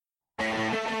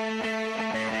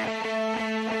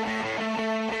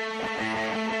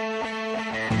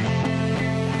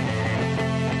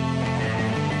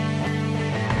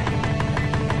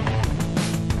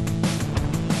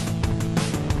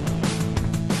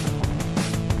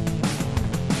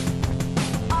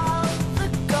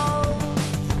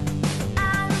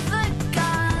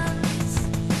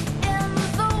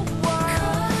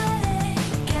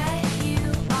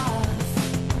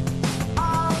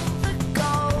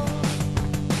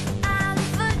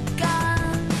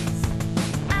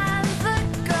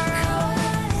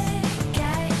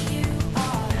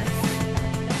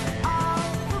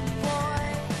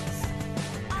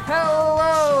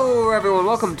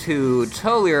welcome to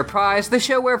Totally Reprised, the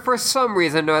show where for some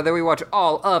reason or other we watch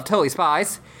all of Totally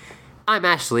Spies. I'm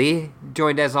Ashley,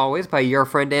 joined as always by your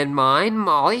friend and mine,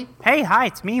 Molly. Hey, hi,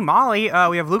 it's me, Molly.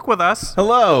 We have Luke with us.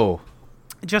 Hello.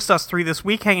 Just us three this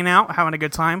week, hanging out, having a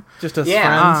good time. Just us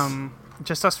Yeah. friends.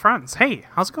 Just us friends. Hey,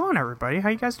 how's it going, everybody? How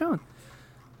you guys doing?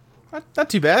 Not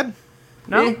too bad.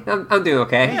 No? I'm doing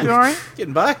okay. You all right?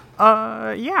 Getting by.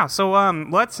 Yeah, so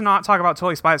let's not talk about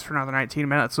Totally Spies for another 19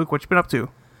 minutes. Luke, what you been up to?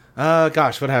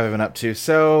 Gosh, what have I been up to?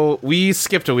 So, we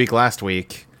skipped a week last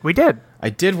week. We did. I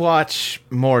did watch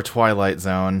more Twilight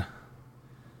Zone.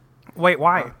 Wait,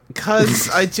 why? Because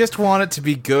I just want it to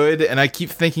be good, and I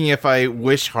keep thinking if I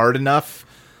wish hard enough.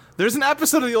 There's an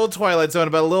episode of the old Twilight Zone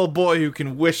about a little boy who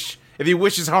can wish, if he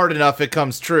wishes hard enough, it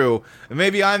comes true. And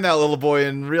maybe I'm that little boy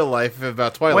in real life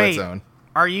about Twilight Zone.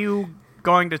 Are you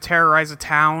going to terrorize a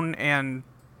town and,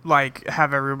 like,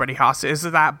 have everybody hostage? Is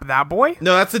it that boy?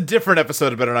 No, that's a different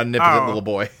episode about an omnipotent little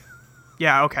boy.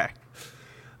 Yeah, okay.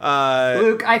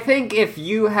 Luke, I think if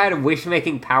you had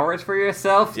wish-making powers for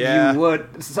yourself, Yeah. you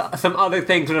would. Some other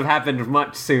things would have happened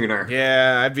much sooner.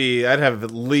 Yeah, I'd have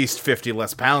at least 50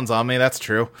 less pounds on me, that's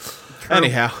true.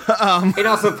 Anyhow, And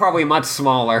also probably much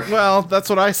smaller. well, that's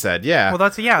what I said, yeah. Well,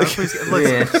 that's what he's,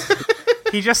 listen, Yeah.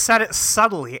 he just said it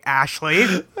subtly,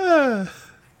 Ashley.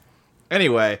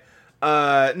 Anyway,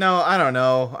 no, I don't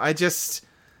know.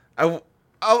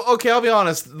 Okay, I'll be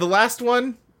honest. The last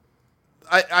one,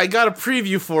 I got a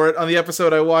preview for it on the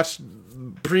episode I watched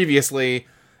previously,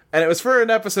 and it was for an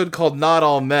episode called Not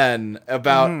All Men,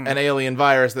 about an alien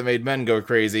virus that made men go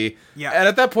crazy. Yeah. And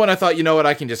at that point I thought, you know what,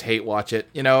 I can just hate watch it.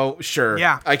 You know, sure.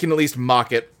 Yeah. I can at least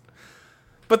mock it.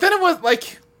 But then it was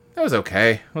like, it was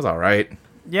okay. It was alright.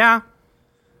 Yeah.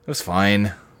 It was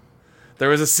fine. There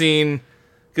was a scene,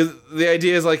 because the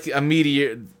idea is like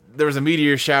there was a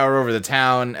meteor shower over the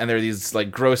town, and there are these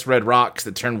like gross red rocks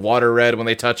that turn water red when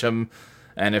they touch them,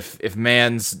 and if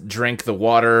mans drink the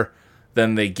water,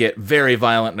 then they get very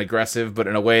violent and aggressive, but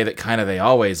in a way that kind of they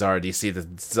always are. Do you see the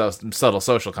subtle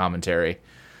social commentary?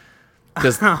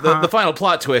 Because the final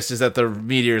plot twist is that the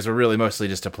meteors were really mostly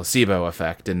just a placebo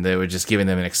effect, and they were just giving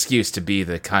them an excuse to be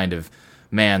the kind of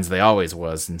mans they always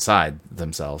was inside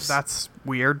themselves. That's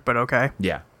weird, but okay.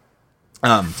 Yeah.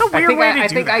 It's a I weird think, way to I,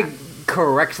 do think that. I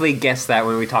correctly guessed that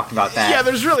when we talked about that. Yeah,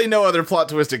 there's really no other plot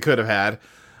twist it could have had.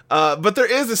 But there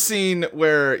is a scene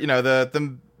where, you know,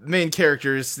 the main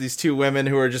characters, these two women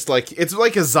who are just like, it's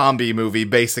like a zombie movie,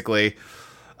 basically.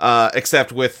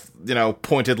 Except with, you know,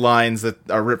 pointed lines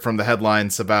that are ripped from the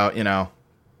headlines about, you know,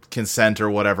 consent or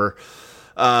whatever.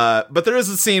 But there is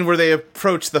a scene where they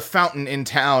approach the fountain in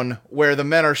town, where the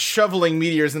men are shoveling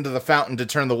meteors into the fountain to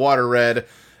turn the water red,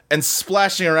 and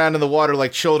splashing around in the water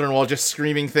like children while just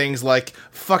screaming things like,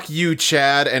 "Fuck you,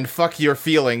 Chad," and "Fuck your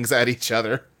feelings" at each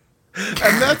other.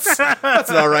 And that's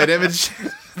an alright image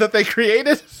that they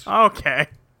created. Okay.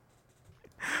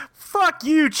 Fuck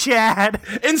you, Chad.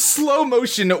 In slow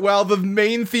motion while the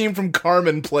main theme from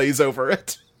Carmen plays over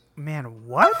it. Man,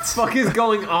 what? Fuck is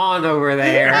going on over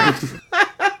there?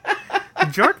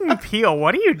 Jordan Peele,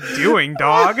 what are you doing,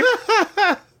 dog?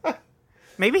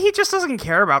 Maybe he just doesn't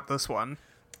care about this one.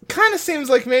 Kind of seems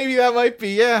like maybe that might be,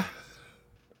 yeah.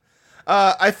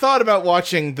 I thought about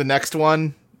watching the next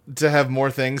one to have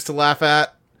more things to laugh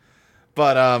at,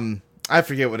 but I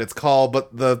forget what it's called.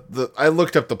 But I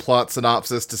looked up the plot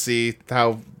synopsis to see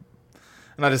how,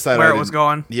 and I decided Where it was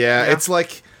going. Yeah, it's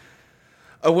like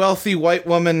a wealthy white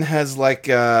woman has like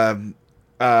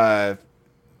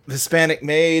Hispanic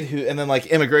maid who, and then like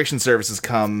immigration services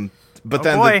come, but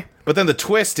then the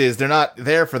twist is they're not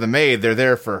there for the maid, they're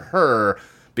there for her.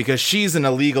 Because she's an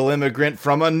illegal immigrant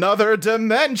from another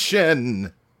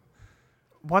dimension.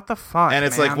 What the fuck, And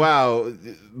it's man? like, wow,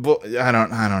 I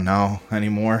don't know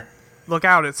anymore. Look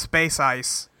out, it's space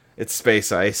ice. It's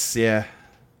space ice, yeah.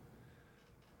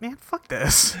 Man, fuck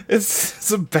this. It's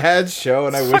a bad show,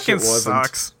 and I wish it Fucking wasn't.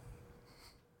 sucks.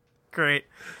 Great.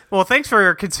 Well, thanks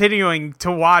for continuing to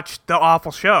watch the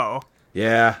awful show.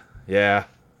 Yeah. You're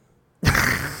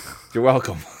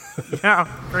welcome. Yeah,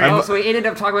 great. Oh, so we ended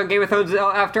up talking about Game of Thrones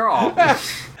after all.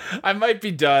 I might be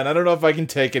done. I don't know if I can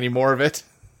take any more of it.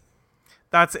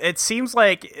 It seems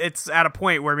like it's at a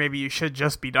point where maybe you should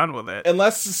just be done with it.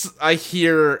 Unless I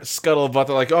hear scuttlebutt,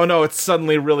 they're like, oh no, it's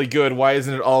suddenly really good. Why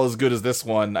isn't it all as good as this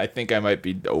one? I think I might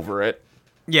be over it.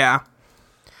 Yeah.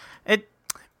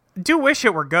 Do wish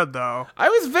it were good, though. I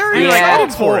was very Yeah.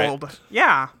 excited for it.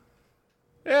 Yeah.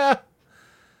 Yeah.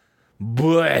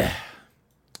 But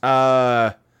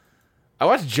I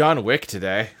watched John Wick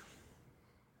today.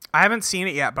 I haven't seen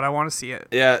it yet, but I want to see it.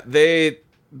 Yeah,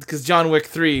 because John Wick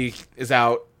 3 is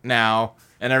out now,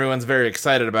 and everyone's very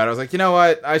excited about it. I was like, you know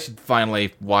what? I should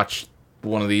finally watch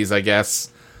one of these, I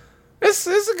guess. This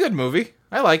is a good movie.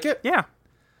 I like it. Yeah.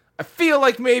 I feel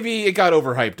like maybe it got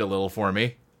overhyped a little for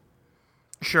me.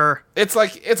 Sure. It's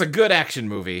a good action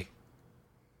movie.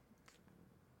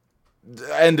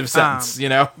 End of sentence, you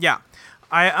know? Yeah.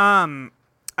 I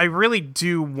really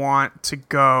do want to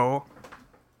go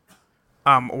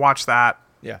watch that.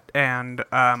 Yeah. And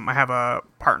I have a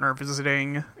partner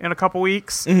visiting in a couple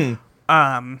weeks.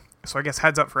 Mm-hmm. So I guess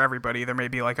heads up for everybody. There may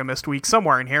be like a missed week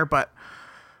somewhere in here, but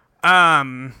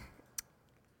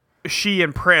she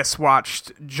and Pris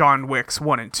watched John Wick's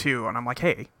 1 and 2, and I'm like,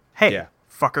 hey, Yeah.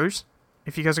 fuckers,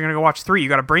 if you guys are gonna go watch 3, you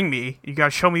gotta bring me. You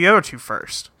gotta show me the other 2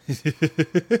 first.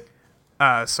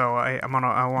 So I want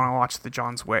to watch the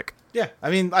John's Wick. Yeah,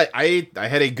 I mean, I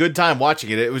had a good time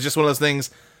watching it. It was just one of those things.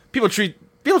 People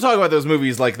talk about those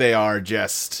movies like they are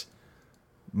just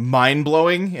mind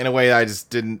blowing in a way I just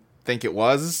didn't think it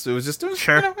was. It was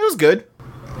Sure. You know, it was good.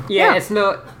 Yeah, it's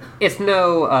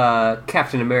no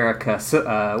Captain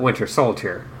America Winter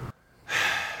Soldier.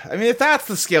 I mean, if that's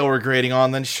the scale we're grading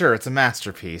on, then sure, it's a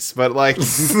masterpiece. But like,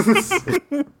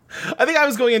 I think I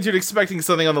was going into it expecting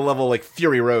something on the level like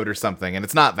Fury Road or something, and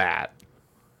it's not that.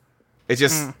 It's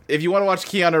just if you want to watch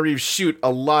Keanu Reeves shoot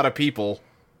a lot of people.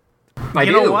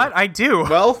 You know what? I do.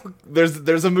 Well,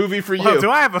 there's a movie for you. Well, do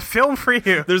I have a film for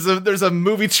you? There's a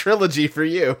movie trilogy for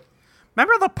you.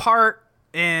 Remember the part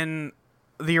in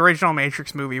the original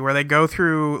Matrix movie where they go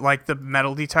through like the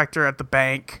metal detector at the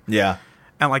bank? Yeah.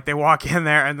 And like they walk in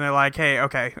there and they're like, "Hey,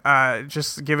 okay,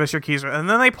 just give us your keys." And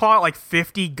then they pull out like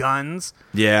 50 guns.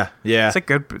 Yeah. It's a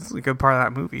good part of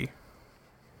that movie.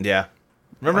 Yeah.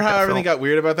 Remember like how that everything film. got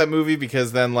weird about that movie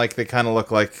because then like they kind of look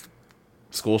like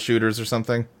school shooters or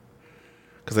something?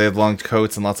 Because they had long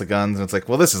coats and lots of guns, and it's like,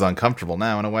 well, this is uncomfortable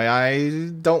now in a way I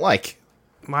don't like.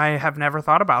 I have never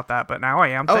thought about that, but now I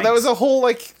am. Oh, Thanks. that was a whole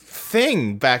like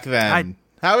thing back then.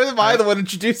 How am I the one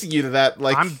introducing you to that?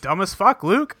 Like, I'm dumb as fuck,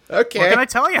 Luke. Okay. What can I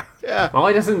tell you? Yeah. Well,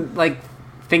 he doesn't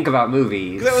think about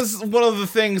movies. That was one of the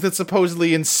things that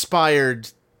supposedly inspired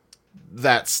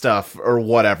that stuff or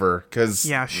whatever. Because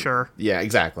Yeah, sure. yeah,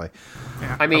 exactly.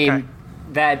 Yeah. I mean,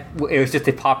 okay. it was just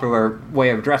a popular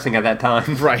way of dressing at that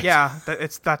time. Right. Yeah,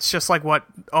 that's just like what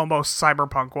almost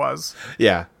cyberpunk was.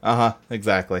 Yeah.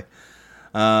 Exactly.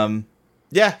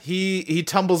 Yeah. He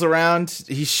tumbles around.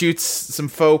 He shoots some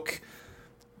folk.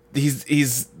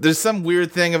 There's some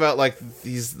weird thing about like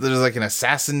there's like an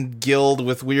assassin guild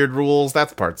with weird rules.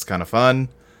 That part's kind of fun.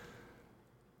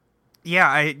 Yeah,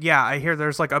 I hear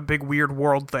there's like a big weird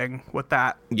world thing with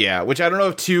that. Yeah, which I don't know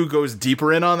if 2 goes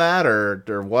deeper in on that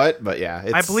or what, but yeah,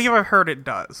 I believe I've heard it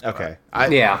does. but- Okay.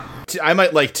 Yeah. I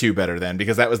might like 2 better then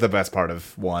because that was the best part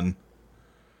of 1.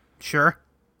 Sure.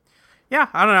 Yeah,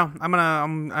 I don't know.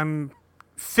 I'm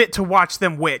fit to watch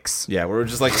them wicks. Yeah, we're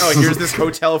just like, oh, here's this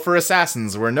hotel for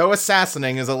assassins where no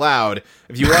assassinating is allowed.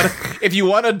 If you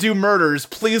want to do murders,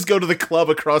 please go to the club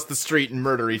across the street and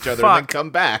murder each other and then Fuck. come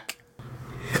back.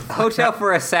 Hotel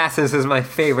for Assassins is my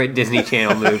favorite Disney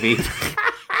Channel movie.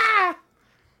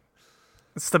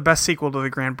 It's the best sequel to the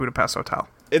Grand Budapest Hotel.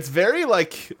 It's very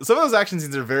like some of those action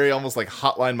scenes are very almost like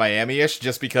Hotline Miami-ish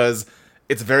just because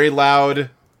it's very loud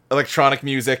electronic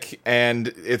music and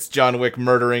it's John Wick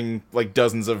murdering like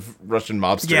dozens of Russian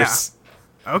mobsters.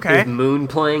 Okay. With Moon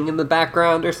playing in the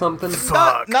background or something.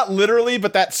 Fuck. Not literally,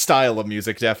 but that style of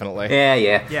music definitely. Yeah.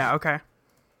 Yeah, okay.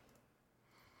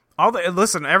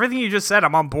 Listen, everything you just said,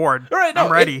 I'm on board. All right, no,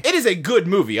 I'm ready. It is a good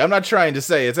movie. I'm not trying to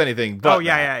say it's anything but Oh,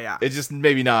 yeah, that. yeah. It's just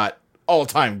maybe not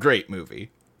all-time great movie.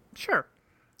 Sure.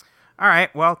 All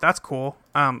right. Well, that's cool.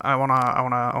 I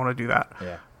wanna do that.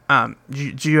 Yeah.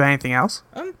 Do you have anything else?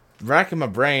 I'm racking my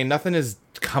brain. Nothing is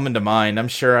coming to mind. I'm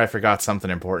sure I forgot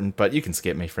something important, but you can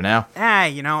skip me for now. All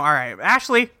right.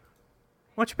 Ashley,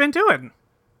 what you been doing?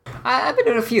 I've been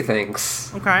doing a few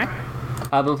things. Okay.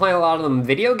 I've been playing a lot of them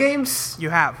video games.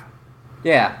 You have.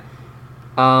 Yeah.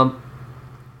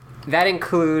 That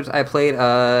includes I played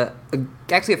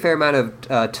actually a fair amount of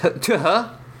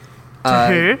Toho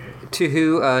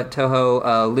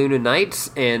Luna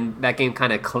Nights, and that game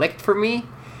kind of clicked for me,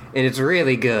 and it's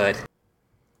really good.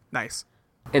 Nice.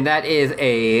 And that is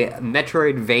a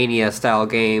Metroidvania style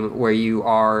game where you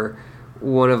are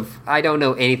I don't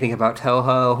know anything about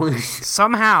Toho.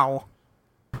 Somehow.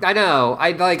 I know.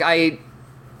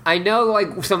 I know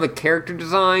like some of the character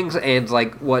designs and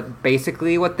like what they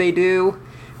do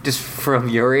just from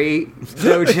Yuri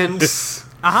Dojins.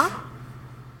 Uh-huh.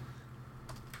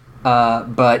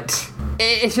 But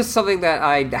it's just something that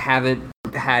I haven't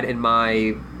had in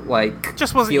my like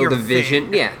Just wasn't field your of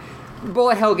vision. thing. Yeah.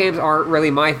 Bullet hell games aren't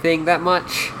really my thing that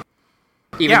much.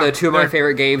 Even Yeah, though two of my they're-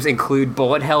 favorite games include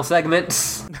bullet hell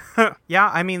segments. Yeah,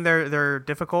 I mean they're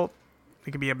difficult.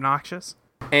 They can be obnoxious.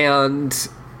 And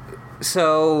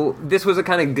so this was a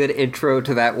kind of good intro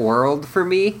to that world for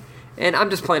me. And I'm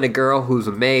just playing a girl who's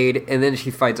a maid, and then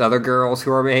she fights other girls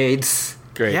who are maids.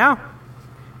 Great. Yeah.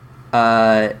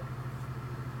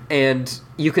 And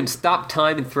you can stop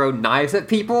time and throw knives at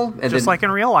people. And Just then, like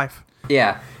in real life.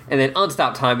 yeah. And then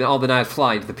unstop time, and all the knives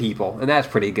fly into the people. And that's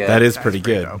pretty good. That is pretty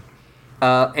good. dope.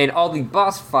 And all the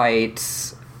boss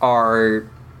fights are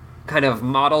kind of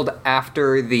modeled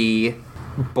after the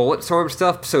bullet storm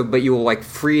stuff. So, but you will like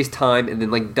freeze time and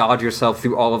then like dodge yourself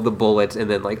through all of the bullets and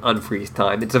then like unfreeze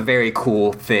time. It's a very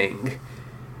cool thing.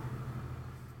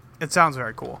 It sounds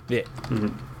very cool. Yeah.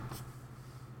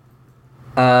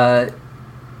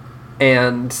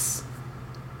 And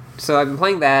so I've been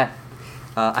playing that.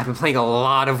 I've been playing a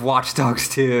lot of Watch Dogs I was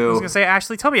 2. gonna say,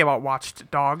 Ashley, tell me about Watched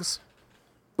Dogs.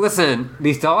 Listen,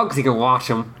 these dogs, you can watch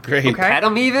them. Great. Okay. Pet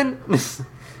them even.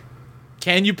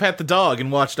 Can you pet the dog in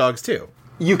Watch Dogs 2?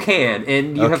 You can,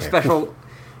 and you have Okay. special.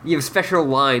 You have special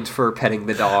lines for petting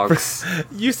the dogs.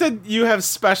 You said you have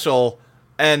special,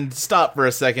 and stop for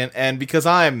a second, and because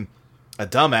I'm a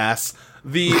dumbass,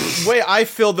 the way I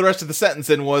filled the rest of the sentence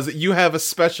in was you have a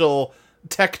special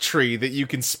tech tree that you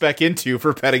can spec into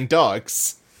for petting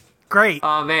dogs. Great.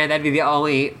 Oh man, that'd be the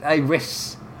only. I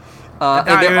wish. It And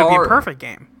there would be a are perfect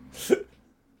game.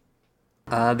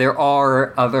 there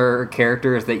are other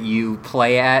characters that you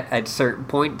play at certain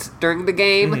points during the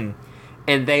game,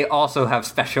 and they also have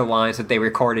special lines that they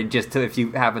recorded just to if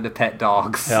you happen to pet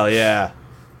dogs. Hell yeah.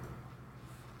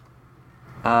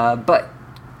 But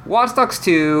Watch Dogs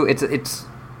 2, it's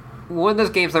one of those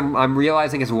games I'm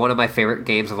realizing is one of my favorite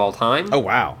games of all time. Oh,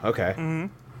 wow. Okay.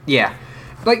 Yeah.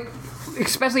 Like,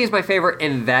 especially is my favorite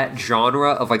in that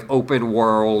genre of, like, open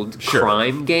world Sure.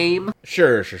 crime game.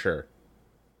 Sure.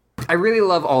 I really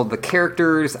love all the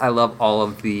characters. I love all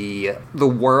of the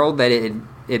world that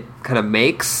it kind of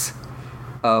makes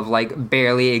of, like,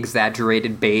 barely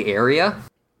exaggerated Bay Area.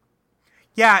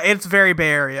 Yeah, it's very Bay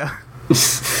Area.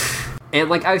 And,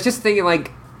 like, I was just thinking,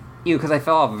 like, you know, because I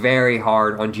fell off very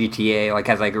hard on GTA, like,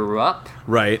 as I grew up.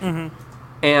 Right.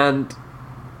 And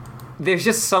there's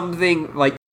just something,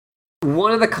 like,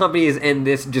 one of the companies in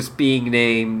this just being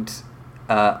named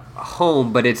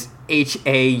Home, but it's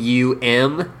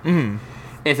HAUM.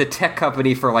 It's a tech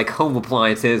company for, like, home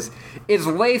appliances. It's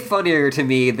way funnier to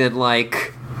me than,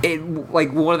 like,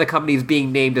 one of the companies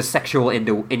being named a sexual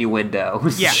innuendo.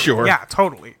 Yeah. Sure. Yeah,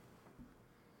 totally.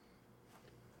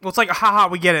 Well, it's like, haha,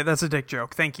 we get it. That's a dick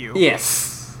joke. Thank you.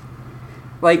 Yes.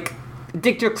 Like,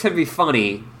 dick jokes can be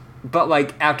funny, but,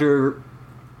 like, after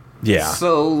Yeah.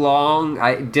 so long,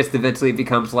 it just eventually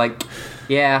becomes like,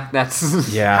 yeah,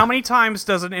 that's... Yeah. How many times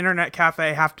does an internet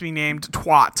cafe have to be named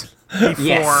twat before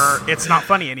Yes. it's not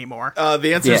funny anymore?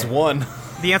 The answer is Yeah. 1.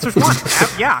 The answer's one.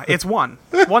 Yeah, it's one.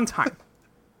 One time.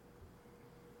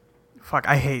 Fuck,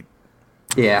 I hate...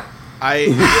 Yeah.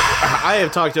 I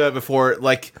have talked about it before,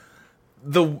 like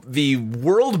the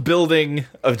world building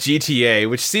of GTA,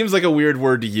 which seems like a weird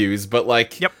word to use, but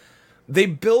like Yep. they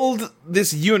build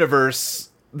this universe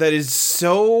that is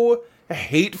so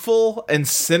hateful and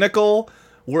cynical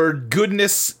where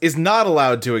goodness is not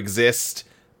allowed to exist,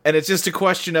 and it's just a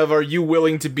question of are you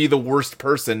willing to be the worst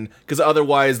person, because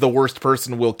otherwise the worst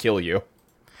person will kill you.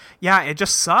 Yeah, it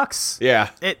just sucks. Yeah.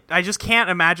 I just can't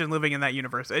imagine living in that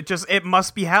universe. It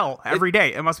must be hell every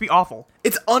day. It must be awful.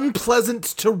 It's unpleasant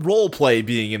to roleplay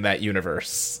being in that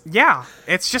universe. Yeah,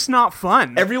 it's just not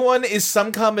fun. Everyone is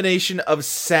some combination of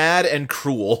sad and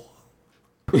cruel.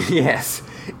 Yes.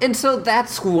 And so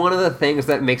that's one of the things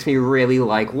that makes me really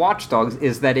like Watch Dogs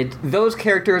is that those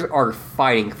characters are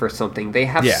fighting for something. They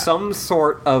have Yeah. some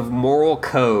sort of moral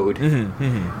code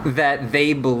that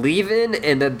they believe in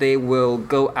and that they will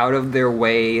go out of their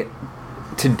way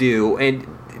to do. And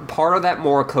part of that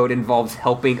moral code involves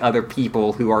helping other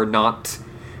people who are not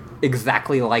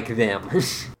exactly like them.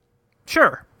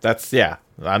 Sure. That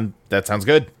sounds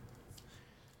good.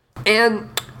 And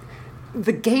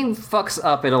the game fucks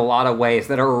up in a lot of ways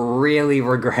that are really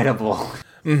regrettable.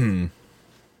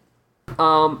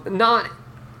 Not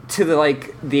to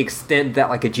the extent that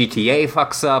like a GTA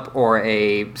fucks up or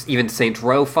even Saints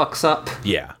Row fucks up,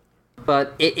 Yeah.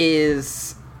 but it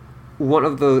is one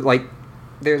of the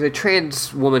there's a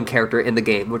trans woman character in the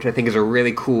game, which I think is a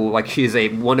really cool. Like she's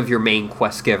one of your main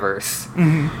quest givers,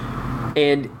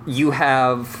 and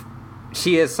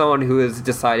she is someone who has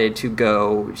decided to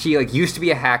go. She used to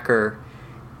be a hacker,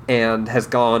 and has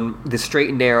gone the straight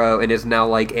and narrow, and is now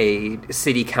like a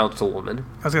city councilwoman.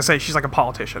 I was gonna say she's like a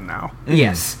politician now.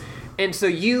 Yes, and so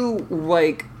you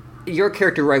your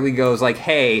character rightly goes like,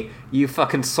 hey, you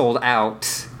fucking sold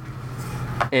out,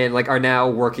 and like are now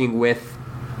working with,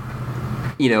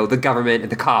 the government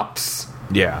and the cops.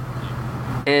 Yeah.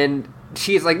 And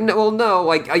she's like, no, well, no,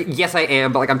 like, yes, I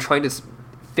am, but like I'm trying to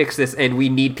fix this, and we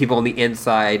need people on the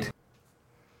inside,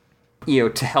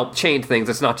 to help change things.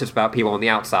 It's not just about people on the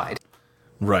outside.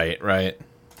 Right, right.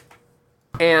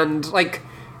 And like,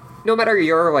 no matter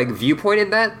your like viewpoint in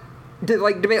that,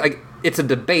 debate, like it's a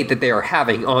debate that they are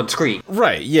having on screen.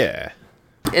 Right, yeah.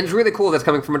 And it's really cool that's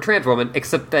coming from a trans woman,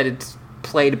 except that it's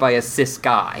played by a cis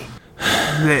guy.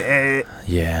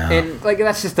 Yeah. And like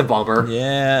that's just a bummer.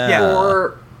 Yeah.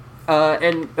 Or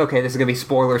and okay, this is gonna be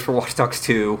spoilers for Watch Dogs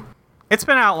 2. It's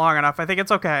been out long enough. I think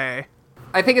it's okay.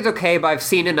 I think it's okay, but I've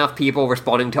seen enough people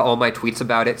responding to all my tweets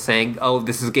about it saying, oh,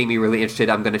 this is getting me really interested,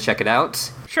 I'm gonna check it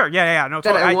out. Sure, yeah. No,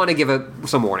 That totally. I want to give it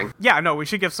some warning. Yeah, no, we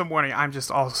should give some warning. I'm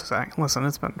just also saying, listen,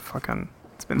 it's been 3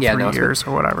 it's years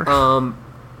or whatever.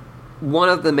 One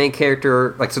of the main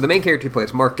character, so the main character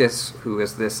plays Marcus, who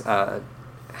is this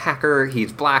hacker.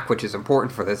 He's black, which is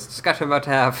important for this discussion I'm about to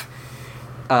have.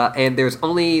 And there's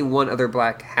only one other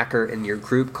black hacker in your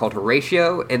group called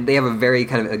Horatio, and they have a very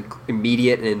kind of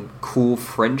immediate and cool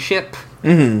friendship.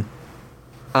 Mm-hmm.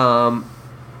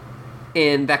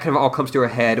 And that kind of all comes to a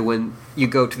head when you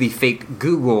go to the fake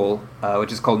Google,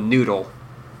 which is called Noodle.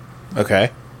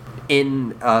 Okay.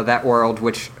 In that world,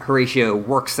 which Horatio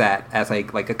works at as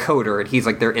like a coder, and he's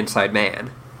like their inside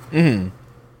man. Mm-hmm.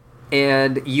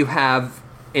 And you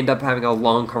end up having a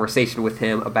long conversation with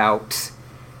him about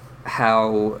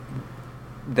how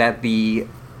that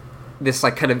this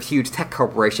like kind of huge tech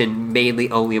corporation mainly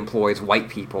only employs white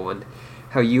people, and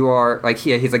how you are like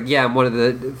he's like, yeah, I'm one of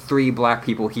the 3 black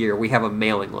people here. We have a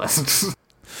mailing list.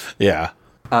 Yeah.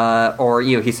 Or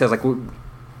he says like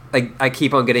I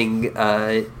keep on getting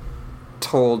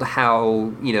told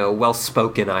how well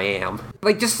spoken I am.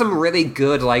 Like just some really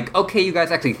good like, okay, you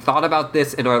guys actually thought about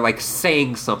this and are like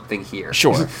saying something here.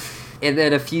 Sure. And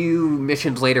then a few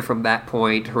missions later from that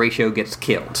point, Horatio gets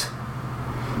killed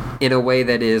in a way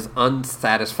that is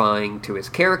unsatisfying to his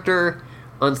character,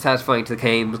 unsatisfying to the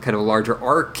game's kind of larger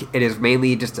arc. It is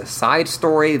mainly just a side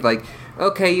story. Like,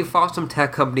 okay, you fought some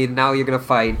tech company, now you're gonna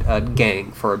fight a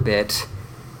gang for a bit.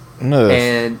 Ugh.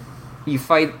 And you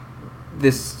fight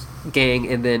this gang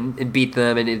and beat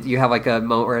them, and you have like a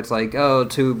moment where it's like, oh,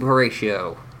 to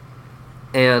Horatio.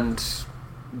 And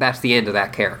that's the end of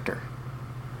that character.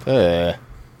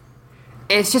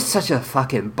 It's just such a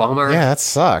fucking bummer. Yeah, that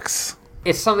sucks.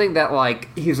 It's something that,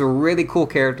 like, he's a really cool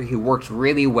character, he works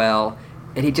really well,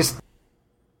 and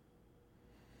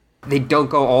they don't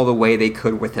go all the way they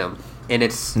could with him. And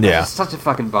it's such a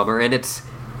fucking bummer, and it's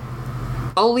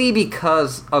only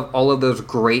because of all of those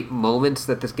great moments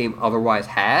that this game otherwise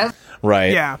has.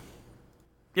 Right. Yeah.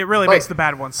 It really makes the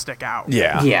bad ones stick out.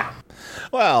 Yeah. Yeah.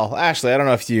 Well, Ashley, I don't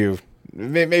know if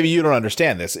maybe you don't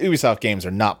understand this. Ubisoft games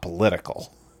are not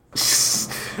political.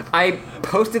 I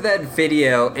posted that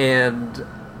video, and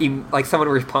someone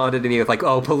responded to me with like,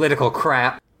 "Oh, political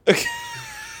crap."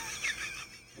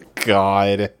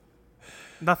 God.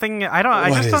 Nothing. I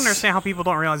just don't understand how people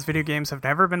don't realize video games have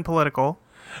never been political.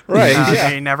 Right. Yeah.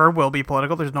 They never will be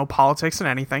political. There's no politics in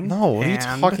anything. No, what are you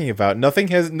talking about?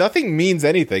 Nothing means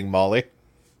anything, Molly.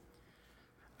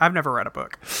 I've never read a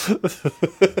book.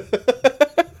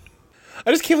 I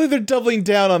just can't believe they're doubling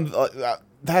down on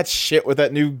that shit with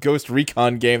that new Ghost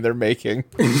Recon game they're making.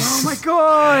 Oh my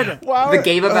god! Wow. The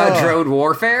game about drone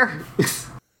warfare?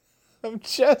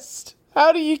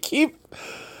 How do you keep...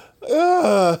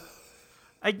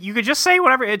 You could just say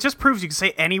whatever. It just proves you can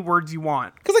say any words you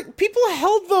want. Because, like, people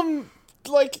held them,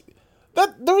 like...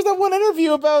 There was that one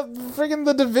interview about friggin'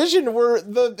 The Division where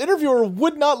the interviewer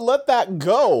would not let that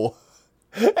go.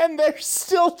 And they're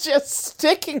still just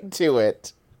sticking to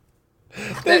it.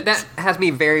 That has me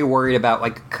very worried about,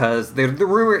 like, because the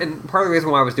rumor, and part of the reason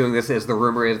why I was doing this is the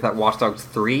rumor is that Watch Dogs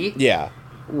 3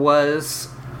 was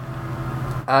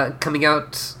coming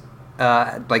out,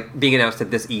 being announced at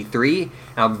this E3, and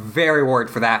I'm very worried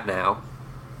for that now.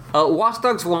 Watch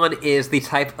Dogs 1 is the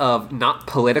type of not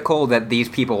political that these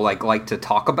people, like to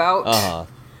talk about. Uh-huh.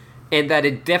 And that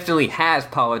it definitely has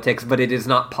politics, but it is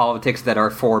not politics that are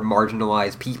for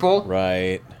marginalized people.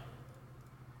 Right.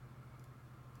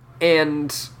 And,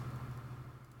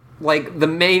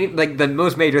 the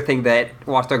most major thing that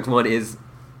Watch Dogs 1 is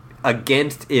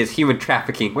against is human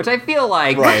trafficking, which I feel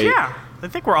like... Right. Yeah, I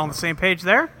think we're all on the same page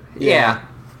there. Yeah.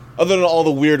 Other than all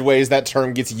the weird ways that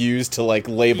term gets used to, like,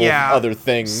 label other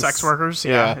things. Sex workers,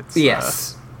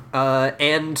 Yes.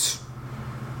 And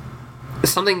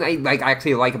something I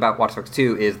actually like about Watch Dogs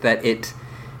 2 is that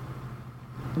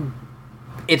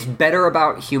it's better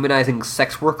about humanizing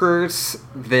sex workers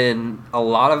than a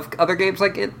lot of other games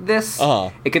like this.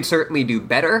 It can certainly do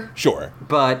better. Sure.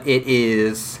 But it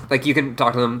is, like, you can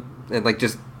talk to them and, like,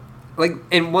 just, like,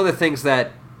 and one of the things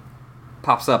that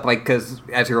pops up, like, because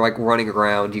as you're, like, running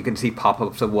around, you can see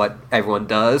pop-ups of what everyone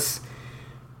does.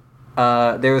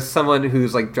 There was someone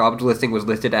whose, like, job listing was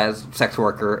listed as sex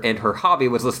worker, and her hobby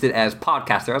was listed as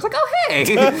podcaster. I was like, oh,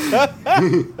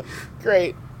 hey!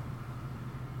 Great.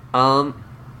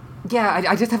 Yeah,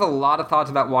 I just have a lot of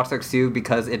thoughts about Watch Dogs 2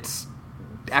 because it's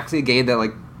actually a game that,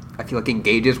 like, I feel like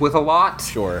engages with a lot.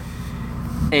 Sure.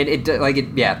 And it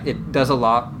does a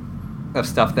lot of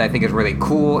stuff that I think is really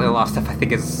cool, and a lot of stuff I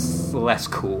think is less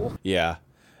cool. Yeah.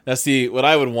 Now, see, what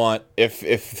I would want if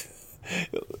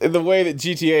in the way that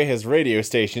GTA has radio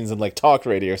stations and, like, talk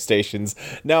radio stations,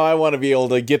 now I want to be able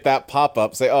to get that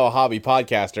pop-up, say, oh, hobby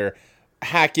podcaster,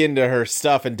 hack into her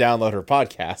stuff and download her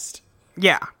podcast.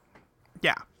 Yeah.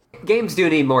 Yeah. Games do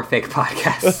need more fake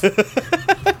podcasts.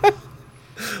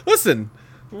 Listen,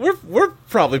 we're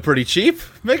probably pretty cheap.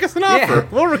 Make us an offer. Yeah.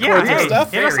 We'll record some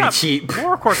stuff. hit us Very up. cheap. We'll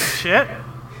record some shit.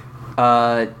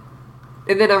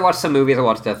 And then I watched some movies. I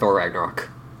watched Thor Ragnarok.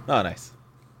 Oh, nice.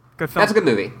 Good film. That's a good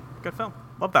movie. Good film.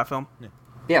 Love that film.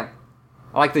 Yeah.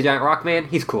 I like the giant rock man.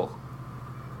 He's cool.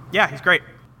 Yeah, he's great.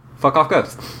 Fuck off,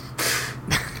 Ghost.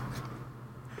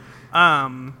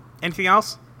 Anything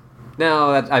else?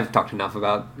 No, I've talked enough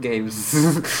about games.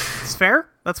 It's fair.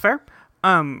 That's fair.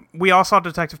 We all saw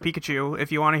Detective Pikachu.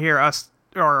 If you want to hear us,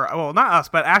 or, well, not us,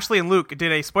 but Ashley and Luke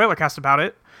did a spoiler cast about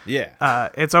it. Yeah.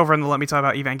 It's over in the Let Me Talk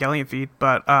About Evangelion feed,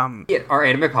 but, Yeah, our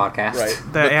anime podcast. Right.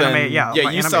 the anime, Yeah, you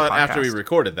anime saw it after we podcast.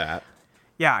 recorded that.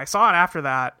 Yeah, I saw it after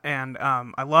that, and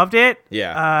I loved it.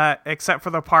 Yeah. Except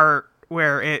for the part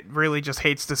where it really just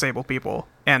hates disabled people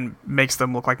and makes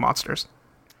them look like monsters.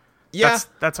 Yeah.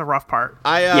 That's a rough part.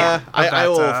 I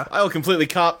that, will completely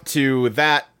cop to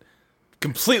that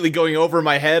completely going over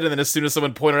my head, and then as soon as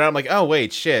someone pointed it out, I'm like, oh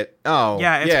wait, shit. Oh,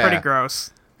 Yeah, it's pretty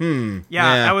gross. Yeah.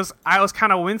 Yeah, I was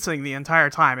kind of wincing the entire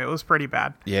time. It was pretty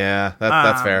bad. Yeah,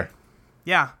 that's fair.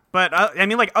 Yeah, but I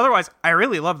mean, like, otherwise, I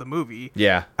really love the movie.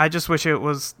 Yeah. I just wish it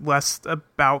was less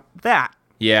about that.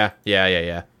 Yeah.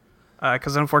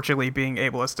 Because unfortunately, being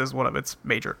ableist is one of its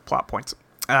major plot points.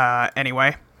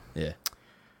 Anyway. Yeah.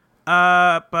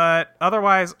 But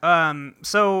otherwise,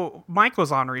 so Mike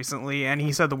was on recently, and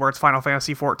he said the words Final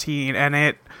Fantasy 14, and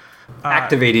it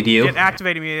Activated you. It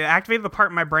activated me. It activated the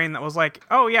part in my brain that was like,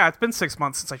 oh yeah, it's been 6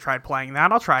 months since I tried playing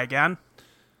that. I'll try again.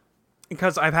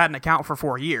 Because I've had an account for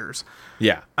 4 years.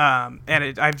 Yeah.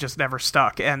 And I've just never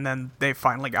stuck. And then they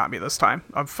finally got me this time.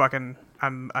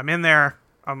 I'm in there.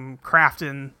 I'm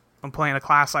crafting. I'm playing a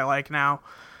class I like now.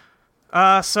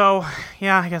 So,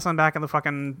 yeah, I guess I'm back in the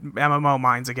fucking MMO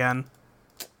mines again.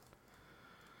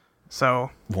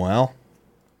 So, Well.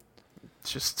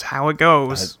 it's just how it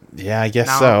goes. Yeah, I guess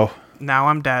Now- so. Now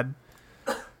I'm dead.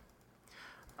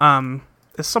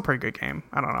 It's still a pretty good game.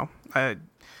 I don't know.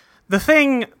 The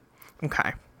thing...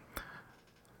 Okay.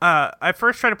 I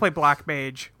first tried to play Black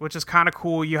Mage, which is kind of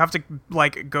cool. You have to,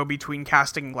 like, go between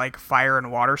casting, like, fire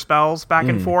and water spells back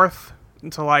and forth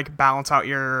to, like, balance out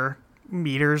your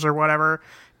meters or whatever.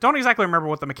 Don't exactly remember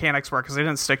what the mechanics were because I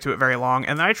didn't stick to it very long.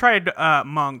 And then I tried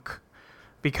Monk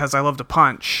because I love to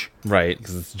punch. Right,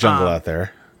 because it's jungle out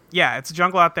there. Yeah, it's a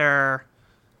jungle out there,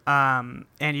 and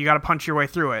you got to punch your way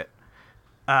through it.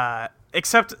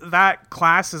 Except that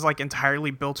class is, like,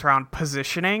 entirely built around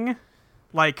positioning.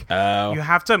 Like, Oh. you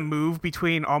have to move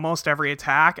between almost every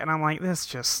attack, and I'm like, this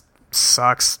just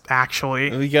sucks,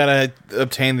 actually. We gotta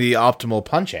obtain the optimal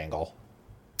punch angle.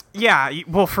 Yeah,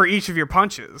 well, for each of your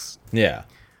punches, Yeah.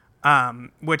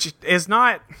 which is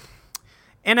not...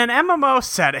 In an MMO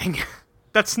setting,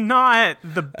 that's not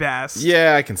the best.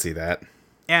 Yeah, I can see that.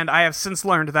 And I have since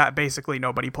learned that basically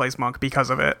nobody plays Monk because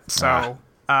of it. So,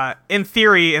 in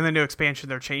theory, in the new expansion,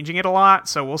 they're changing it a lot,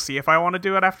 so we'll see if I want to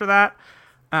do it after that.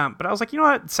 But I was like, you know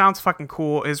what sounds fucking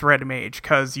cool is Red Mage,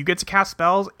 because you get to cast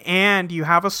spells and you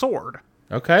have a sword.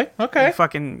 Okay.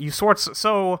 You swords.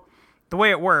 So the way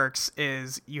it works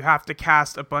is you have to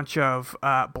cast a bunch of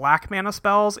black mana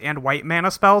spells and white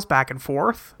mana spells back and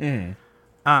forth. And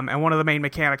one of the main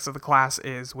mechanics of the class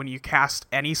is when you cast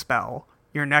any spell,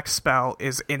 your next spell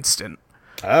is instant.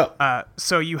 Oh.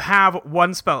 So you have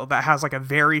one spell that has like a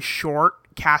very short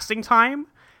casting time,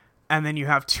 and then you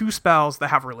have two spells that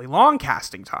have really long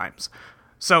casting times.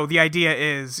 So the idea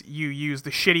is you use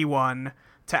the shitty one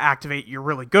to activate your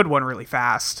really good one really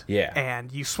fast. Yeah.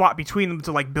 And you swap between them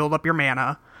to like build up your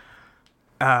mana.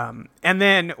 And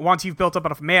then once you've built up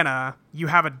enough mana, you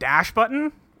have a dash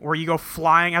button where you go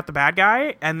flying at the bad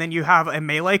guy, and then you have a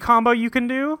melee combo you can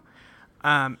do.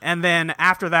 And then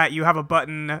after that, you have a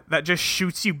button that just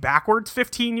shoots you backwards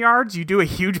 15 yards. You do a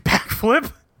huge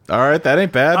backflip. All right, that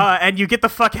ain't bad. And you get the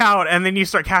fuck out, and then you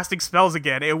start casting spells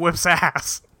again. It whips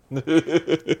ass.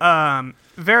 It's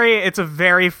a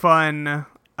very fun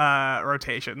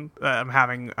rotation. I'm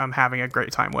having a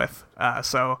great time with.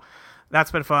 So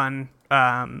that's been fun.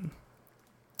 And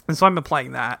so I've been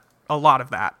playing a lot of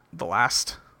that the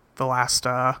last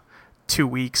 2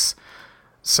 weeks.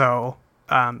 So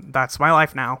that's my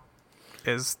life now.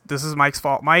 This is Mike's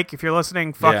fault. Mike, if you're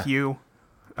listening, fuck you.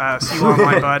 See you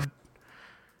online, bud.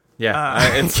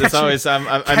 Yeah, it's always I'm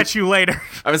catch you later.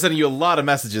 I've been sending you a lot of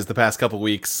messages the past couple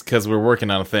weeks because we're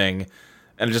working on a thing,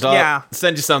 and just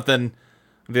send you something,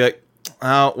 and be like,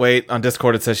 oh wait, on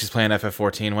Discord it says she's playing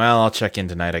FF14. Well, I'll check in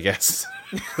tonight, I guess.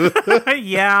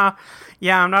 yeah,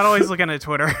 I'm not always looking at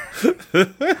Twitter.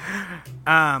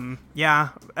 Yeah,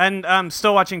 and I'm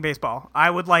still watching baseball.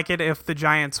 I would like it if the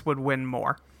Giants would win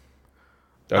more.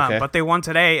 Okay, but they won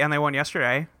today and they won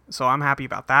yesterday, so I'm happy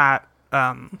about that.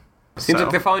 Seems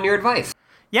like they're following your advice.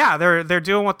 Yeah, they're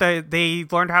doing what they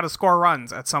learned how to score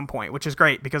runs at some point, which is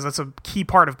great because that's a key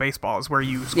part of baseball is where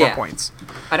you score points.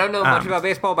 I don't know much about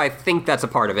baseball, but I think that's a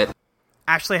part of it.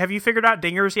 Ashley, have you figured out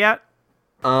dingers yet?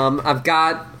 I've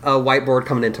got a whiteboard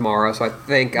coming in tomorrow, so I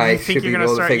think I should be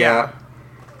able to figure out.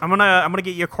 I'm gonna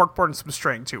get you a corkboard and some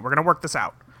string too. We're gonna work this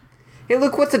out. Hey,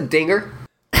 look, what's a dinger?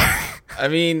 I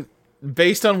mean,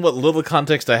 based on what little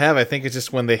context I have, I think it's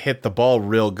just when they hit the ball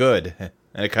real good,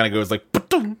 and it kind of goes like,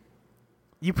 ba-dum.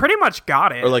 You pretty much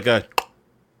got it. Or like a...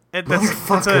 It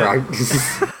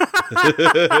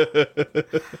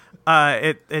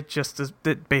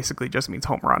basically just means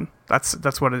home run.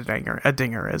 That's what a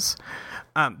dinger is.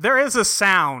 There is a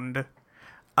sound.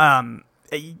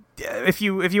 If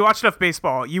you watch enough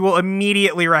baseball, you will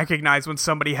immediately recognize when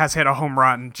somebody has hit a home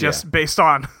run just based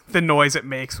on the noise it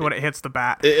makes when it hits the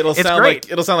bat. It'll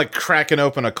sound like cracking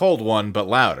open a cold one, but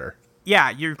louder.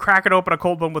 Yeah, you crack it open a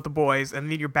cold one with the boys,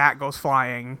 and then your bat goes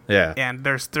flying. Yeah, and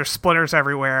there's splinters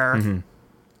everywhere. Mm-hmm.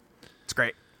 It's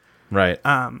great. Right.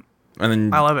 And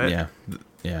then I love it. Yeah,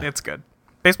 it's good.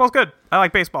 Baseball's good. I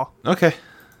like baseball. Okay.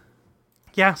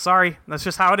 Yeah, sorry. That's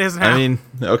just how it is now. I mean,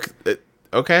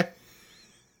 okay.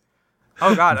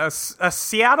 Oh, God. A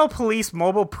Seattle police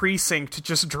mobile precinct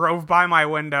just drove by my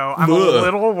window. I'm a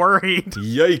little worried.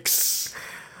 Yikes.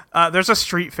 There's a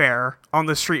street fair on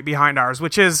the street behind ours,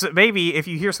 which is maybe if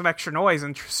you hear some extra noise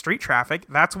and street traffic,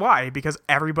 that's why, because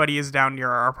everybody is down near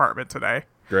our apartment today.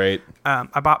 Great.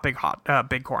 I bought big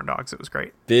corn dogs. It was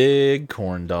great. Big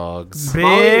corn dogs.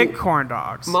 Corn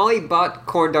dogs. Molly bought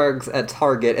corn dogs at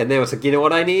Target, and then was like, you know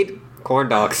what I need? Corn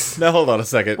dogs. Now, hold on a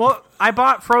second. Well, I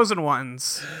bought frozen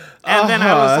ones. And then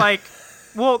I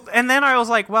was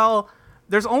like, well,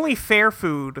 there's only fair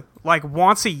food, like,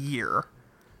 once a year.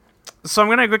 So I'm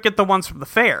going to go get the ones from the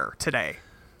fair today.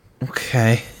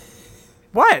 Okay.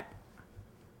 What?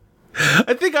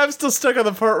 I think I'm still stuck on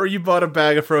the part where you bought a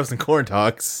bag of frozen corn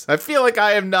dogs. I feel like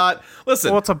I am not...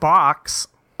 Listen. Well, it's a box.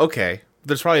 Okay.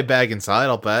 There's probably a bag inside,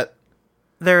 I'll bet.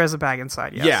 There is a bag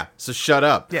inside, yes. Yeah, so shut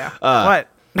up. Yeah. What?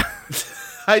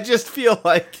 I just feel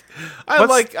like... I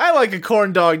like a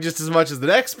corn dog just as much as the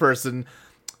next person.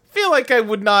 Feel like I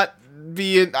would not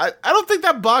be in... I don't think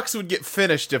that box would get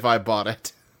finished if I bought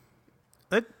it.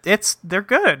 They're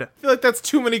good. I feel like that's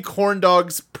too many corn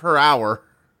dogs per hour.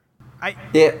 I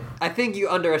think you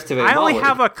underestimate I Molly. only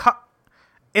have a cup.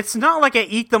 It's not like I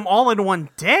eat them all in one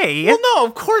day. Well, no,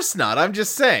 of course not. I'm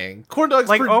just saying. Corn dogs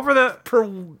like per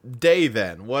day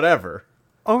then. Whatever.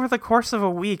 Over the course of a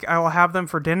week, I will have them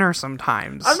for dinner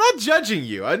sometimes. I'm not judging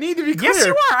you. I need to be clear. Yes,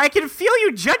 you are. I can feel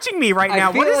you judging me right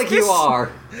now. I feel like you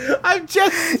are. I'm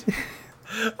just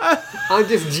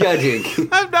judging.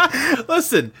 I'm not...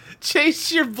 Listen,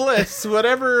 chase your bliss,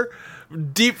 whatever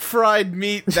deep-fried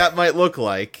meat that might look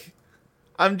like.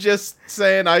 I'm just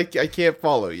saying I can't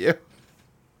follow you.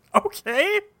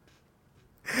 Okay.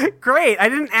 Great. I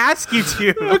didn't ask you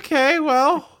to. Okay,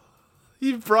 well,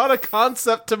 you brought a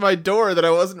concept to my door that I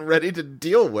wasn't ready to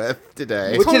deal with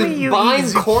today. Which is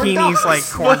buying corn dogs? Like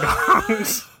corn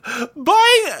dogs.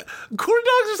 Buying corn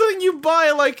dogs are something you buy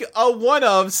like a one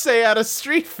of, say, at a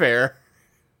street fair.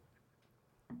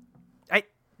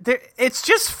 It's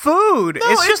just food.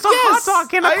 No, it's just a hot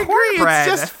dog and a cornbread.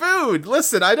 It's just food.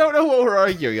 Listen, I don't know what we're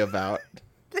arguing about.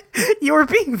 You were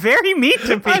being very mean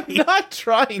to me. I'm not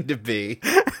trying to be.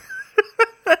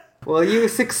 Well, you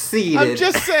succeeded. I'm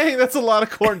just saying that's a lot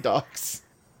of corn dogs.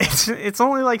 It's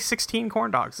only like 16 corn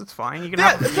dogs. It's fine. You can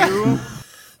have a few.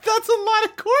 That's a lot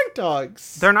of corn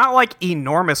dogs. They're not like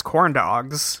enormous corn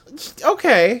dogs.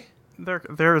 Okay.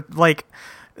 They're like...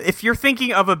 If you're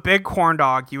thinking of a big corn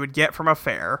dog you would get from a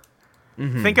fair,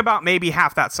 Think about maybe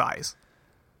half that size.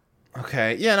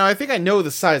 Okay. Yeah, no, I think I know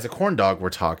the size of corn dog we're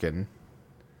talking.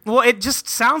 Well, it just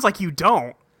sounds like you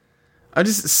don't.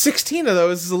 16 of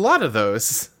those is a lot of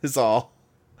those, is all.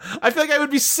 I feel like I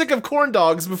would be sick of corn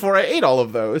dogs before I ate all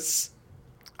of those.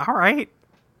 All right.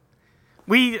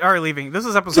 We are leaving. This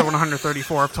is episode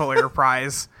 134 of Totally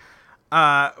Reprise.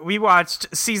 We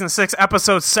watched season 6,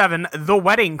 episode 7, The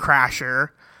Wedding Crasher.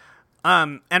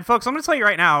 And folks, I'm going to tell you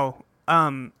right now,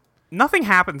 nothing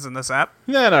happens in this ep.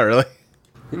 Nah, not really.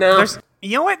 No.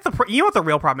 You know what the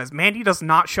real problem is? Mandy does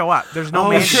not show up. There's no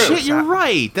Mandy. Shit, in this you're ep.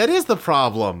 right. That is the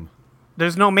problem.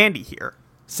 There's no Mandy here.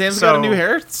 Sam's got a new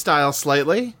hairstyle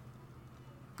slightly.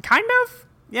 Kind of.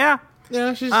 Yeah.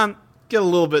 Yeah, she's get a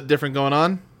little bit different going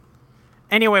on.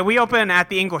 Anyway, we open at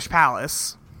the English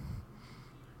Palace,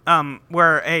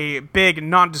 where a big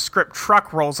nondescript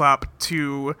truck rolls up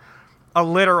to a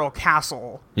literal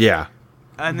castle. Yeah.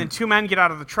 And then two men get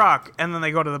out of the truck, and then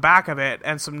they go to the back of it,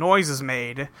 and some noise is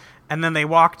made, and then they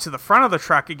walk to the front of the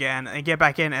truck again, and get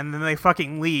back in, and then they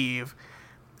fucking leave,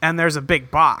 and there's a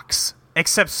big box,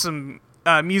 except some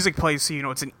music plays, so you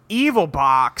know it's an evil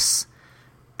box,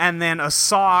 and then a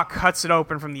saw cuts it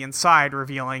open from the inside,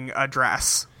 revealing a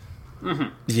dress. Mm-hmm.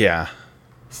 Yeah.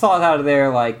 Saw it out of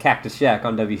there like Cactus Jack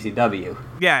on WCW.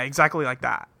 Yeah, exactly like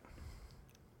that.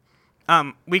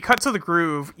 We cut to the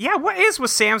groove. Yeah, what is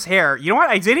with Sam's hair? You know what?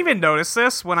 I didn't even notice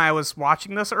this when I was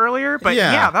watching this earlier, but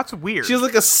yeah that's weird. She has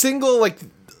like a single like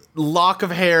lock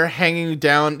of hair hanging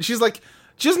down. She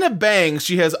doesn't have bangs,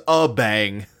 she has a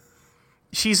bang.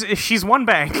 She's one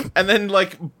bang. And then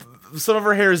like some of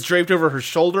her hair is draped over her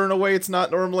shoulder in a way it's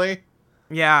not normally.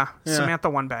 Yeah. Samantha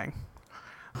one bang.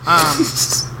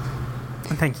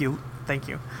 Thank you.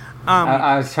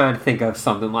 I was trying to think of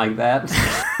something like that.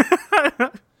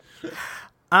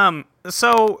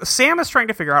 So Sam is trying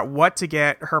to figure out what to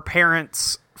get her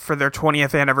parents for their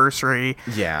 20th anniversary.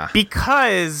 Yeah.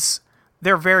 Because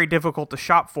they're very difficult to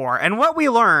shop for. And what we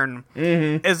learn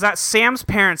is that Sam's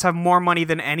parents have more money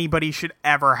than anybody should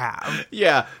ever have.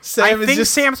 Yeah.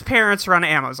 Sam's parents run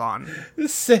Amazon.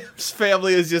 Sam's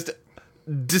family is just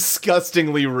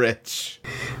disgustingly rich.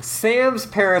 Sam's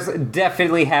parents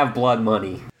definitely have blood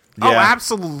money. Yeah. Oh,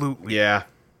 absolutely. Yeah.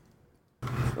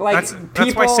 Like, That's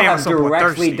people why Sam have is so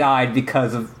directly bloodthirsty. died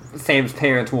because of Sam's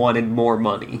parents wanted more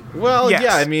money. Well, Yes.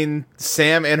 yeah, I mean,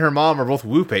 Sam and her mom are both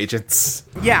Whoop agents.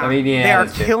 Yeah, I mean, yeah, they are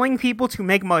that's true. killing people to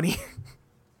make money.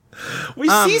 We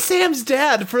see Sam's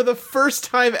dad for the first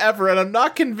time ever, and I'm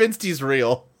not convinced he's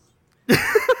real. You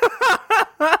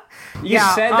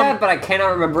Yeah, said that, but I cannot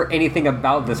remember anything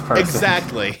about this person.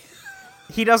 Exactly.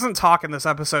 He doesn't talk in this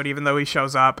episode, even though he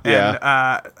shows up,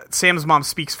 Yeah. and Sam's mom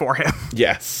speaks for him.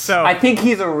 Yes. So I think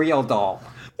he's a real doll.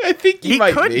 I think he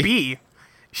might could be.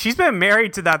 She's been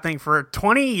married to that thing for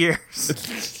 20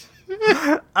 years.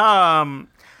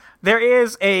 There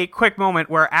is a quick moment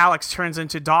where Alex turns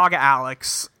into Dog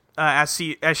Alex as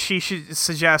she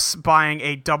suggests buying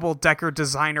a double-decker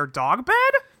designer dog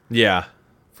bed Yeah.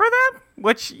 for them,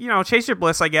 which, you know, chase your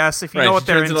bliss, I guess, if you Right, know what she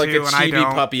they're turns into, into like a and I chibi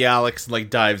don't. puppy Alex and like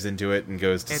dives into it and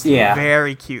goes to It's sleep. Yeah.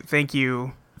 very cute. Thank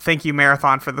you,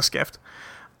 Marathon, for this gift.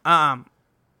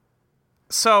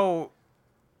 So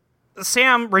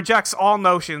Sam rejects all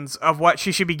notions of what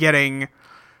she should be getting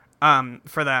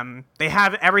for them. They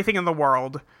have everything in the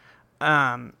world.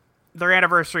 Their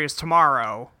anniversary is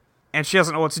tomorrow, and she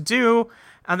doesn't know what to do.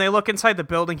 And they look inside the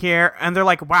building here, and they're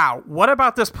like, wow, what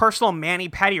about this personal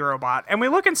mani-pedi robot? And we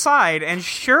look inside, and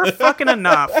sure fucking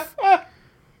enough,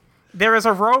 there is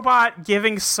a robot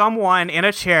giving someone in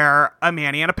a chair a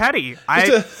mani and a pedi.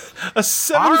 It's a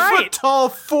 7-foot right. tall,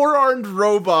 4-armed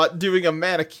robot doing a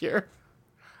manicure.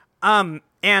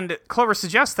 And Clover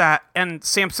suggests that, and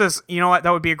Sam says, you know what,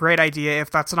 that would be a great idea if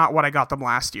that's not what I got them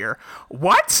last year.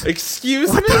 What?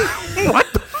 Excuse me?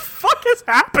 What the fuck is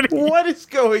happening? What is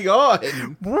going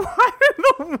on? What in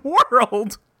the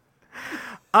world?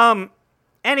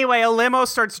 Anyway, a limo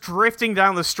starts drifting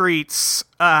down the streets.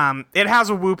 It has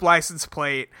a Whoop license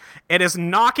plate. It is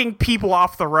knocking people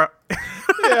off the road.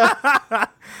 Yeah.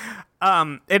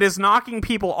 It is knocking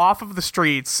people off of the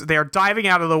streets. They're diving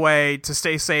out of the way to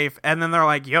stay safe, and then they're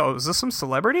like, yo, is this some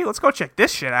celebrity? Let's go check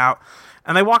this shit out.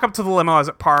 And they walk up to the limo as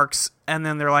it parks, and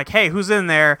then they're like, hey, who's in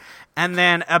there? And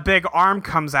then a big arm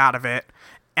comes out of it,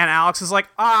 and Alex is like,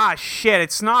 ah, shit,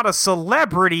 it's not a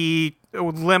celebrity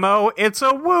limo, it's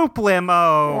a Whoop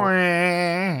limo.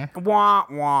 Wah,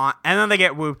 wah. And then they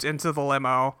get whooped into the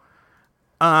limo,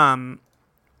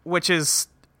 which is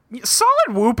solid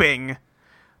whooping.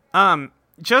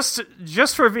 Just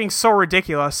for being so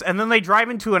ridiculous. And then they drive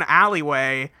into an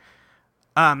alleyway,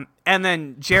 And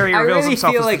then Jerry I reveals really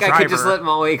himself feel as like the I driver. could just let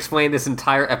Molly explain this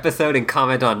entire episode and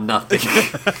comment on nothing.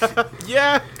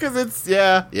 Yeah, because it's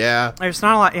yeah. There's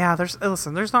not a lot. Yeah, there's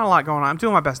not a lot going on. I'm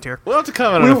doing my best here. We'll have to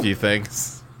comment on a few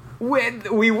things.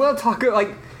 we will talk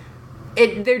like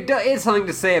there is something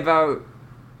to say about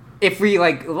if we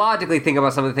like logically think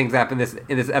about some of the things that happen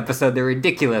in this episode. They're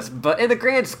ridiculous, but in the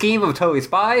grand scheme of Totally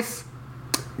Spies,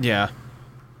 Yeah.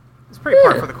 It's pretty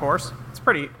par for the course. It's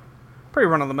pretty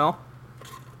run of the mill.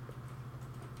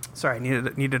 Sorry, I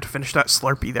needed to finish that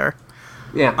Slurpee there.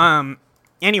 yeah.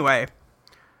 Anyway,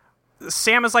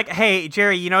 Sam is like, "Hey,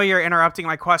 Jerry, you know you're interrupting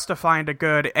my quest to find a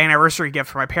good anniversary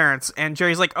gift for my parents." And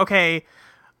Jerry's like, "Okay,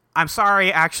 I'm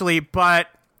sorry, actually, but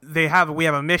we have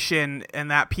a mission,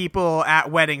 and that people at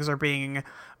weddings are being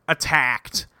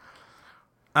attacked."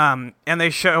 And they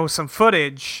show some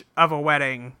footage of a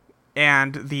wedding,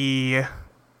 and does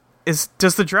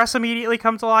the dress immediately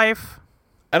come to life?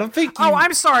 I don't think Oh,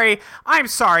 I'm sorry.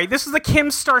 This is the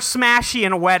Kim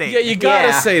Star-Smashian wedding. Yeah, you gotta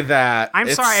Yeah. say that. I'm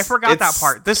sorry, I forgot that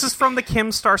part. This is from the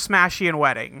Kim Star-Smashian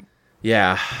wedding.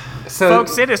 Yeah. So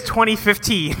Folks, it is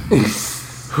 2015.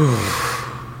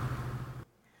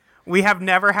 We have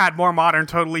never had more modern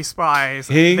Totally Spies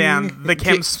than the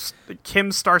Kim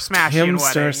Star-Smashian Kim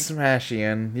wedding.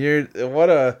 Star-Smashian. You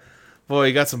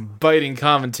got some biting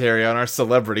commentary on our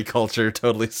celebrity culture,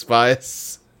 Totally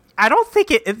Spies. I don't think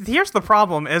here's the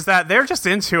problem, is that they're just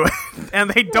into it,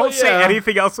 and they don't say yeah.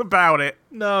 anything else about it.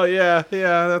 No, yeah,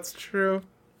 that's true.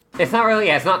 it's not really.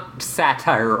 Yeah, it's not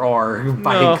satire or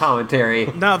biting No. commentary.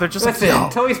 No, they're just Listen, like, no.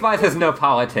 Totally Spies has no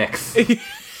politics.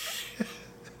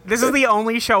 This is the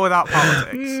only show without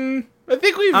politics. I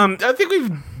think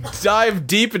we've dived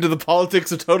deep into the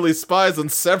politics of Totally Spies on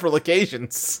several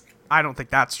occasions. I don't think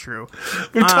that's true.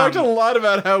 We've talked a lot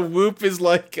about how Whoop is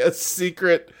like a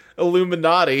secret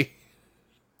Illuminati.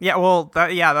 Yeah, well,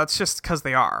 that's just because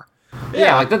they are.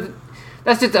 Yeah, like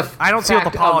that's just a I don't see what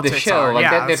the fact of politics the show. are. Like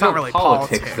Yeah, there's it's not no really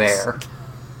politics politics. there.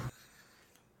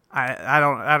 I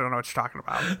don't know what you're talking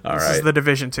about. All This is right. the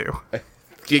Division 2. I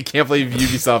can't believe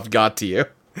Ubisoft got to you.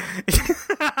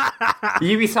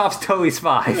 Ubisoft's Totally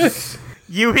Spies.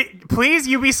 Please,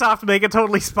 Ubisoft, make a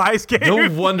Totally Spies game. No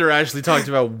wonder Ashley talked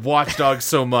about Watch Dogs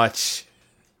so much.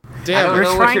 I Damn. don't we're know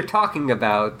what trying- you're talking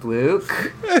about,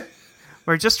 Luke.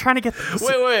 We're just trying to get this.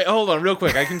 Wait, hold on, real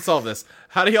quick. I can solve this.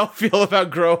 How do y'all feel about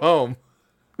Grow Home?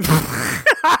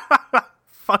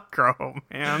 Fuck Grow Home,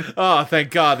 man. Oh,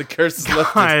 thank God, the curse is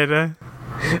lifted. God.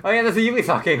 Oh yeah, that's a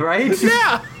Ubisoft game, right?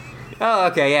 Yeah. Oh,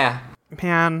 okay, yeah.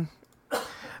 Man.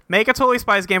 Make a Totally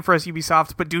Spies game for us,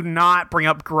 Ubisoft, but do not bring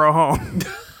up Grow Home.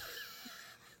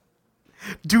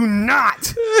 Do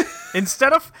not!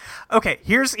 Instead of... Okay,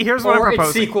 here's what Or I'm its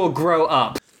proposing. sequel, Grow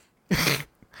Up.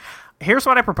 Here's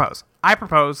what I propose. I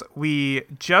propose we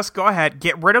just go ahead,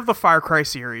 get rid of the Far Cry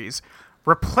series,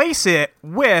 replace it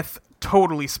with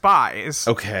Totally Spies.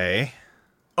 Okay.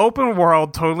 Open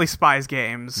world Totally Spies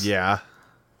games. Yeah.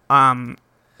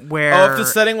 Where... Oh, if the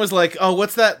setting was like, oh,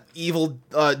 what's that evil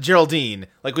Geraldine?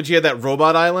 Like when she had that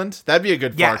robot island? That'd be a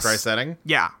good Far Yes. Cry setting.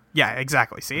 Yeah,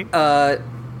 exactly, see?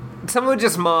 Someone would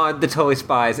just mod the Totally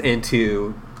Spies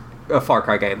into a Far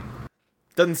Cry game.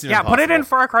 Doesn't seem Yeah, put it in impossible.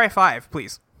 Far Cry 5,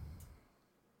 please.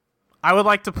 I would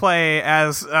like to play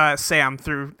as Sam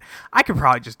through... I could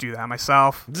probably just do that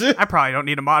myself. I probably don't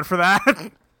need a mod for that.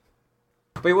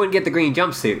 But you wouldn't get the green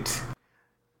jumpsuit.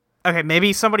 Okay,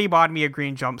 maybe somebody bought me a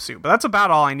green jumpsuit, but that's about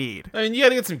all I need. I mean, you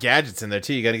gotta get some gadgets in there,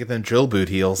 too. You gotta get them drill boot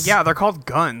heels. Yeah, they're called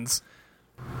guns.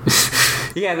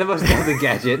 Yeah, the most deadly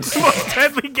gadget.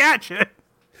 Deadly gadget.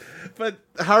 But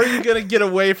how are you gonna get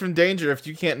away from danger if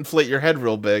you can't inflate your head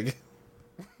real big?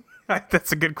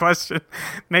 That's a good question.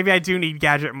 Maybe I do need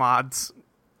gadget mods.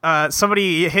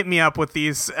 Somebody hit me up with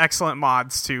these excellent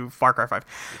mods to Far Cry 5.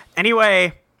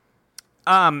 Anyway,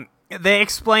 they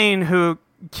explain who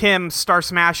Kim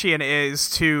Star-Smashian is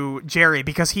to Jerry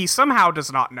because he somehow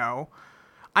does not know.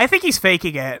 I think he's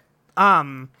faking it.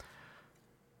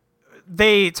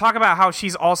 They talk about how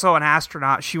she's also an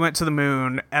astronaut. She went to the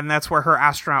moon, and that's where her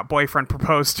astronaut boyfriend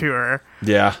proposed to her.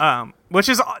 Yeah. Which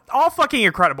is all fucking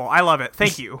incredible. I love it.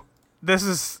 Thank you. This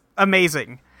is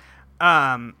amazing.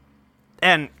 And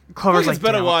Clover's like, It's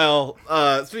been a "Damn." while,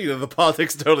 speaking of the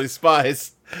politics of Totally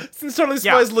Spies, since Totally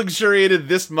Yeah. Spies luxuriated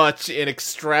this much in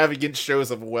extravagant shows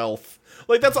of wealth.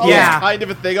 Like, that's always Yeah. kind of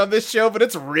a thing on this show, but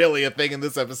it's really a thing in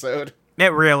this episode.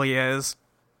 It really is.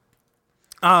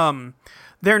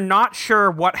 They're not sure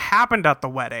what happened at the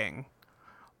wedding,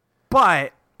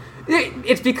 but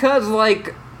It's because,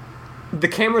 like, the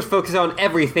camera's focused on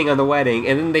everything on the wedding,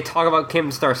 and then they talk about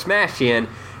Kim Star-Smashian,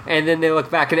 And then they look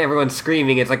back and everyone's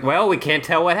screaming. It's like, well, we can't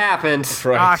tell what happened.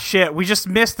 Right. Ah, shit. We just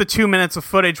missed the 2 minutes of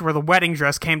footage where the wedding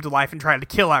dress came to life and tried to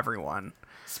kill everyone.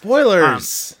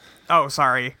 Spoilers. Oh,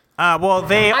 sorry. Well,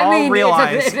 they I all mean,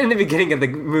 realize... it's in the beginning of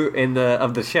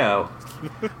the show.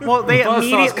 Well, they Buzzsaws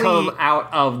immediately... come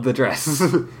out of the dress.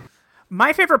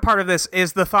 My favorite part of this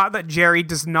is the thought that Jerry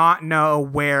does not know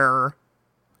where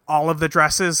all of the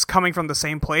dresses coming from the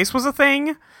same place was a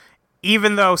thing,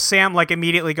 even though Sam, like,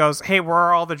 immediately goes, hey, where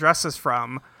are all the dresses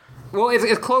from? Well,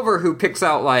 it's Clover who picks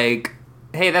out, like,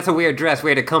 hey, that's a weird dress,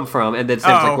 where'd it come from? And then says,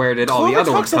 like, where did all the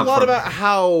other ones come from? Clover talks a lot about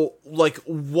how, like,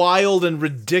 wild and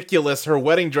ridiculous her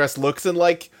wedding dress looks, and,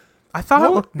 like... I thought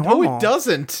it looked normal. No, it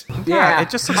doesn't. Yeah, it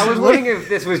just looks I was like- wondering if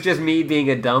this was just me being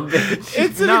a dumb bitch.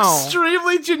 It's an No.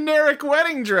 extremely generic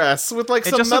wedding dress with, like,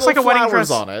 some just metal looks like a wedding flowers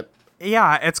dress. on it.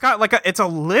 Yeah, it's got, like, it's a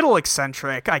little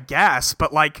eccentric, I guess,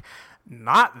 but, like,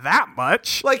 not that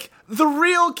much. Like, the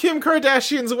real Kim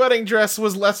Kardashian's wedding dress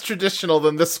was less traditional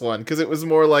than this one, because it was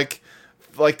more like,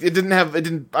 I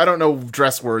don't know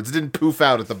dress words, it didn't poof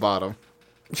out at the bottom.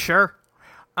 Sure.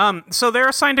 So they're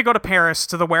assigned to go to Paris,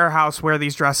 to the warehouse where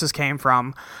these dresses came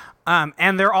from,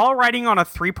 and they're all riding on a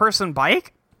 3-person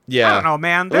bike? Yeah. I don't know,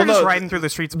 man. They're just riding through the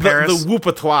streets of Paris. The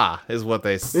whoopatois is what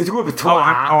they say.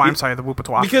 I'm sorry, the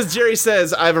Whoopatois. Because Jerry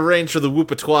says, I've arranged for the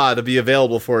whoopatois to be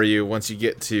available for you once you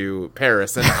get to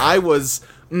Paris. And I was,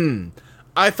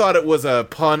 I thought it was a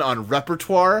pun on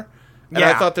repertoire. And I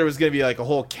Yeah. thought there was going to be like a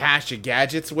whole cache of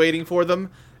gadgets waiting for them.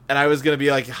 And I was going to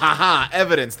be like, haha,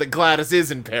 evidence that Gladys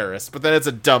is in Paris. But then it's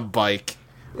a dumb bike.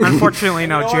 Unfortunately,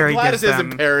 no, You know what? Jerry Gladys gives is in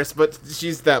them... Paris, but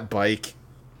she's that bike.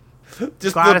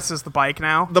 Just Gladys is the bike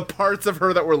now. the parts of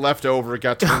her that were left over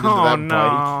got turned into Oh, that bike.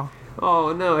 no.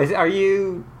 Oh no! Are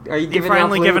you You giving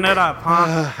finally up, giving Luke? it up,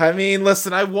 huh? I mean,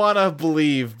 listen, I want to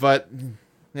believe, but,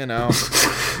 you know.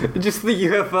 Just the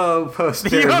UFO poster,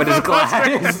 but it's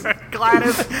Gladys.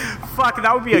 Gladys. Fuck,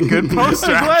 that would be a good poster,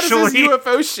 Gladys is actually.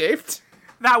 UFO shaped.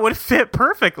 That would fit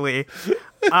perfectly.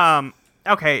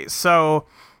 Okay, so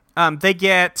they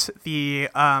get the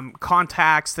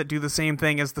contacts that do the same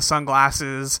thing as the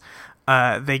sunglasses.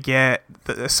 They get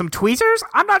some tweezers.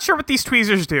 I'm not sure what these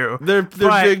tweezers do. They're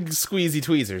but big squeezy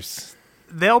tweezers.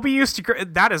 They'll be used to.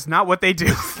 That is not what they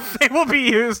do. They will be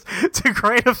used to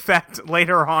great effect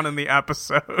later on in the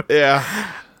episode.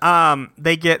 Yeah.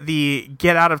 They get the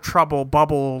get out of trouble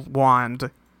bubble wand,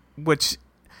 which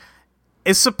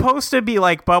is supposed to be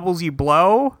like bubbles you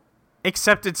blow,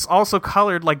 except it's also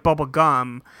colored like bubble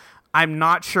gum. I'm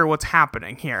not sure what's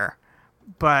happening here,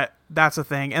 but that's a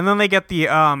thing. And then they get the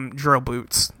drill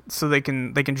boots, so they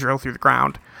can drill through the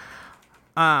ground.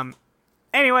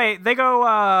 Anyway, they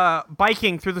go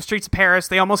biking through the streets of Paris.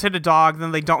 They almost hit a dog,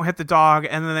 then they don't hit the dog,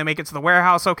 and then they make it to the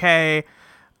warehouse okay.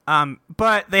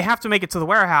 But they have to make it to the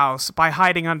warehouse by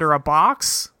hiding under a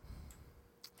box.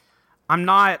 I'm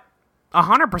not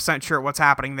 100% sure what's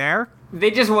happening there. They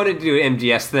just wanted to do an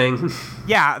MGS thing.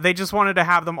 Yeah, they just wanted to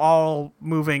have them all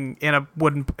moving in a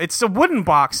wooden... It's a wooden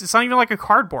box. It's not even like a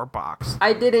cardboard box.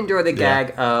 I did enjoy the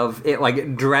gag of it,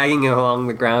 like, dragging along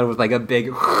the ground with, like, a big...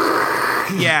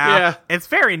 Yeah, it's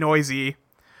very noisy.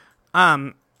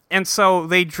 And so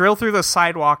they drill through the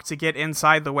sidewalk to get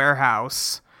inside the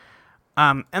warehouse.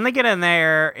 And they get in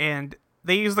there, and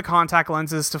they use the contact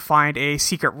lenses to find a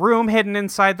secret room hidden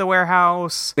inside the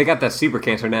warehouse. They got that super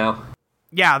cancer now.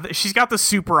 Yeah, she's got the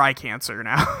super eye cancer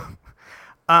now.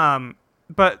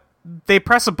 But they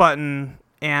press a button,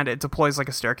 and it deploys like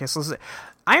a staircase.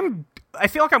 I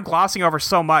feel like I'm glossing over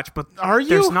so much, but Are you?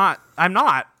 There's not. I'm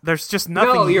not. There's just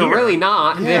nothing. No, you're here. really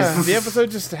not. Yeah, There's- the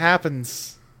episode just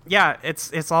happens. Yeah,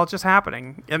 it's all just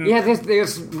happening. And Yeah,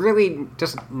 there's really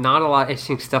just not a lot of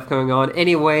interesting stuff going on.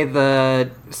 Anyway,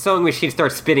 the sewing machine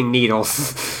starts spitting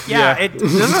needles. yeah,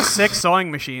 this is a sick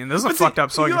sewing machine. This is a fucked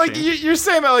up sewing Like, machine. you're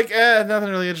saying that, like, nothing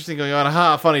really interesting going on.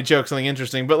 Aha, funny joke, something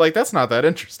interesting. But, like, that's not that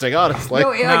interesting, honestly.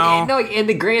 No, in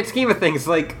the grand scheme of things,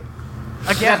 like,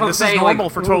 Again, that's what I'm this saying, is normal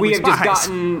like, for Totally we have just Spies.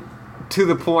 gotten to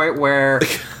the point where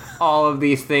all of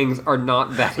these things are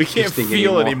not that We can't interesting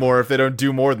feel anymore if they don't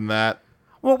do more than that.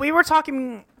 Well, we were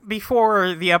talking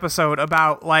before the episode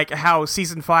about like how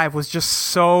season 5 was just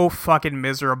so fucking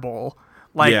miserable.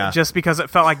 Like, Yeah. just because it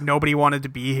felt like nobody wanted to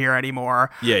be here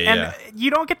anymore. Yeah. And you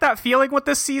don't get that feeling with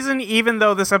this season, even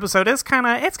though this episode is kind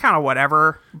of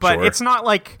whatever. But Sure. it's not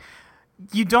like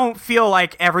you don't feel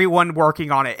like everyone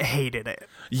working on it hated it.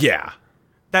 Yeah,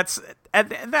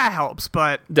 That helps,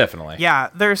 but definitely. yeah,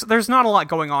 there's not a lot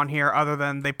going on here other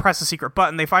than they press a secret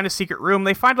button, they find a secret room,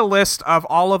 they find a list of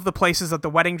all of the places that the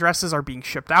wedding dresses are being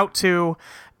shipped out to,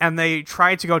 and they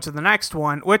try to go to the next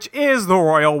one, which is the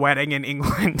royal wedding in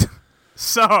England.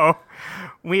 So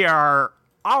we are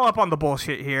all up on the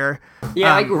bullshit here.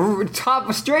 Yeah,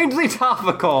 strangely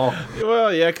topical.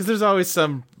 Well, yeah, because there's always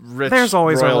some rich There's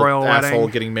always a royal asshole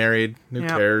wedding. getting married. Who Yep.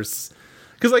 cares?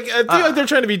 Because like I feel like they're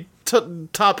trying to be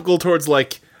topical towards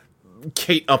like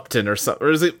Kate Upton or something,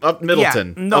 or is it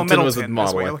Middleton? Yeah, no, Upton Middleton was the model,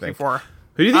 is what you're I looking think. for.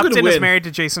 Who do you think Upton would win? is married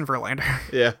to Jason Verlander.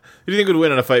 Yeah, who do you think would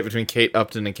win in a fight between Kate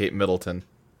Upton and Kate Middleton?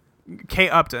 Kate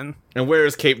Upton. And where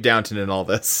is Kate Downton in all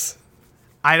this?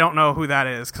 I don't know who that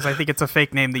is because I think it's a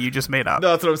fake name that you just made up. No,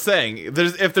 that's what I'm saying.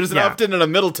 If there's an Yeah. Upton and a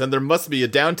Middleton, there must be a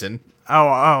Downton. Oh,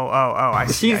 I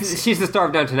see. I see. She's the star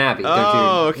of Downton Abbey. Don't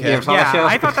Oh, you, okay. You ever saw that show? Yeah,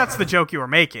 I thought that's the joke you were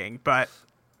making, but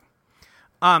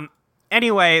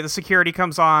anyway, the security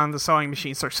comes on, the sewing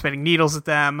machine starts spitting needles at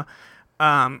them.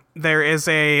 There is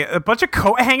a bunch of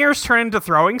coat hangers turn into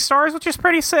throwing stars, which is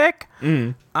pretty sick.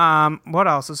 What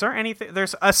else? Is there anything?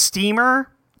 There's a steamer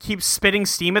keeps spitting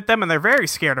steam at them, and they're very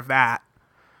scared of that.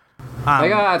 My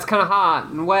God, it's kind of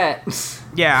hot and wet.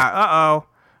 Yeah,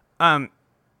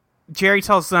 Jerry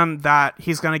tells them that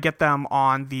he's going to get them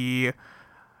on the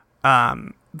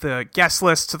guest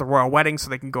list to the royal wedding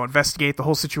so they can go investigate the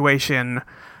whole situation.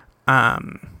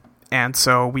 And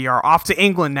so we are off to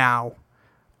England now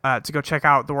to go check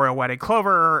out the royal wedding.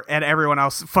 Clover and everyone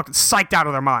else fucking psyched out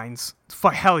of their minds.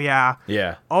 Fuck, hell yeah.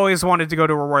 Yeah. Always wanted to go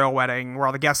to a royal wedding. We're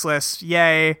on the guest list.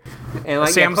 Yay. And like,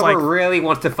 Sam's Clover like- really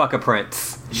wants to fuck a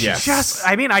prince. Yes.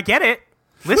 I get it.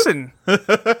 Listen.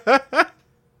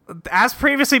 As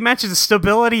previously mentioned,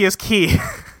 stability is key.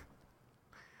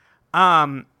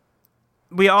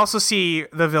 We also see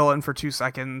the villain for 2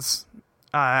 seconds.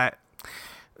 Yeah.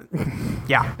 And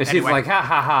she's anyway. like, ha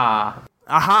ha ha.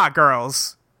 Aha,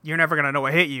 girls. You're never going to know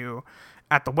what hit you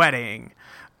at the wedding.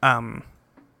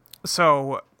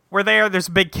 So we're there. There's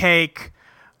a big cake.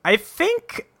 I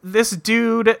think this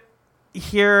dude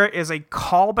here is a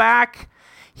callback.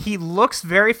 He looks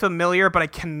very familiar, but I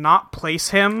cannot place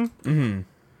him. Mm-hmm.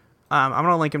 I'm going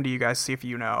to link him to you guys, see if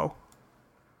you know.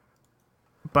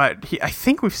 But I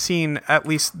think we've seen at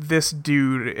least this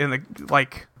dude in the,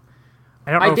 like... I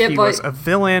don't know if he was a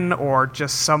villain or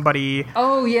just somebody.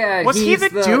 Oh, yeah. Was he the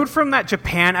dude from that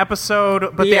Japan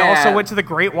episode, but they also went to the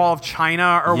Great Wall of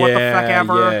China or what the fuck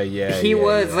ever? He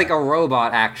was like a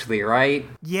robot, actually, right?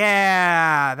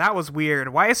 Yeah, that was weird.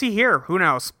 Why is he here? Who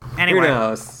knows? Anyway. Who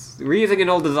knows? Reusing an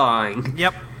old design.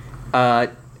 Yep.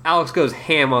 Alex goes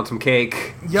ham on some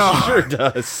cake. Yo. Sure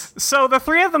does. So the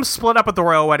three of them split up at the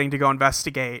royal wedding to go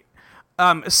investigate.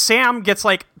 Sam gets,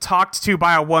 like, talked to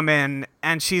by a woman,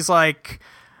 and she's like,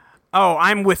 oh,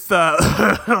 I'm with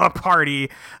the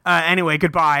party. Anyway,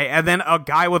 goodbye. And then a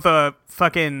guy with a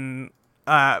fucking,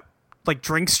 like,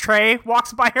 drinks tray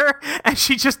walks by her, and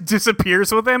she just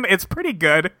disappears with him. It's pretty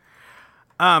good.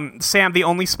 Sam, the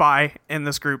only spy in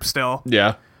this group still.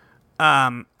 Yeah.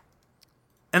 And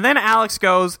then Alex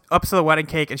goes up to the wedding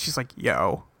cake, and she's like,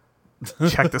 yo,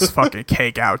 check this fucking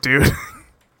cake out, dude.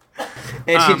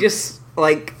 And she just,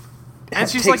 like... And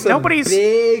she's takes like, nobody's...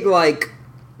 big, like...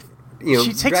 You know,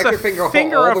 She takes drag a her finger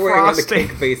finger all of the way around the frosting.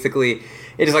 cake, basically.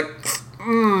 It's like,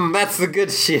 that's the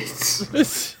good shit.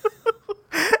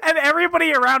 And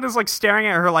everybody around is, like, staring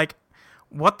at her like,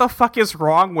 what the fuck is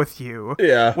wrong with you?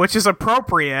 Yeah. Which is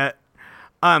appropriate,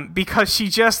 because she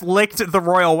just licked the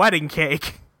royal wedding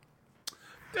cake.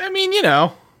 I mean, you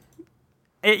know.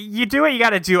 You do what you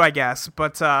gotta do, I guess.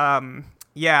 But,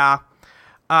 yeah.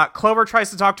 Clover tries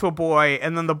to talk to a boy,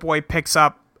 and then the boy picks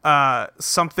up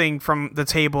something from the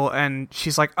table, and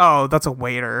she's like, oh, that's a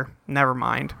waiter. Never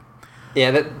mind.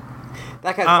 Yeah, that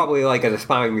guy's probably like an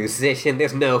aspiring musician.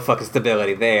 There's no fucking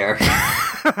stability there.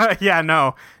 Yeah,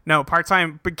 no,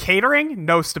 part-time, but catering,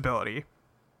 no stability.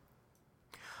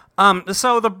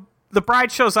 So the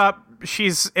bride shows up.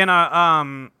 She's in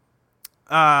a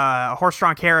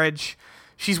horse-drawn carriage.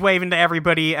 She's waving to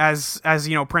everybody as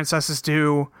you know, princesses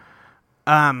do.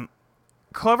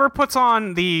 Clover puts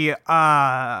on the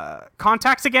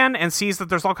contacts again and sees that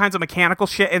there's all kinds of mechanical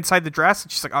shit inside the dress.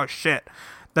 And she's like, oh shit,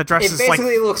 the dress It is like...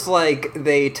 basically looks like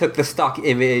they took the stock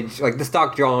image, like the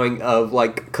stock drawing of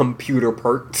like computer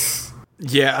parts.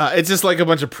 Yeah, it's just like a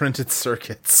bunch of printed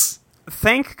circuits.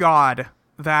 Thank God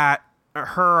that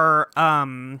her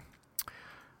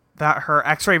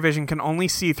X-ray vision can only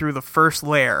see through the first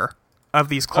layer of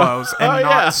these clothes and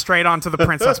not straight onto the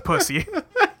princess pussy.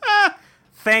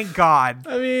 Thank God.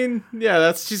 I mean,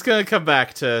 yeah, she's gonna come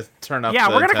back to turn up. Yeah,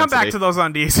 the we're gonna come back intensity. to those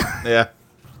undies. Yeah.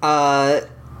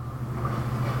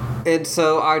 And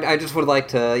so I just would like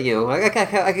to, you know,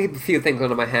 I keep a few things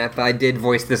under my hat, but I did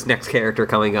voice this next character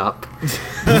coming up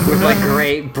with like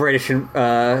great British accents.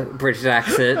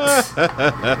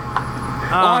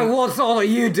 I want all of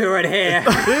you doing here.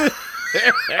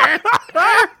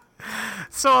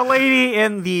 So a lady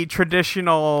in the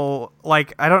traditional,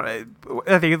 like, I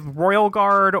think Royal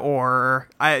Guard or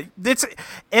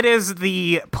it is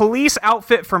the police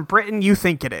outfit from Britain you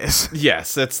think it is.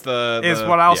 Yes, it's is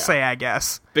what I'll say, I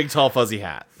guess. Big tall fuzzy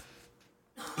hat.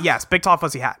 Yes, big tall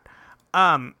fuzzy hat.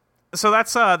 So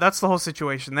that's the whole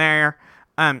situation there.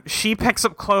 She picks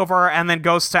up Clover and then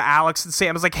goes to Alex and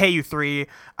Sam is like, "Hey, you three,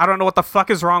 I don't know what the fuck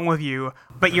is wrong with you,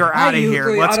 but you're out of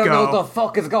here. Let's go." I don't know what the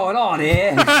fuck is going on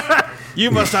here.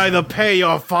 You must either pay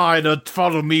your fine or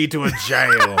follow me to a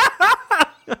jail.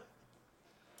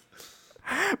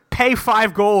 Pay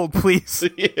 5 gold, please.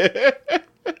 Yeah.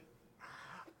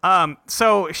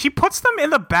 So she puts them in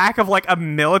the back of like a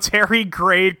military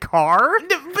grade car.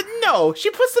 But no, she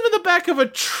puts them in the back of a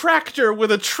tractor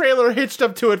with a trailer hitched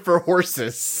up to it for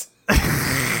horses.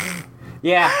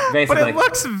 Yeah, basically. But it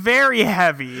looks very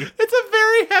heavy. It's a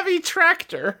very heavy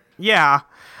tractor. Yeah.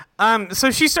 So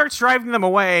she starts driving them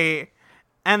away,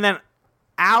 and then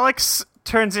Alex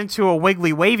turns into a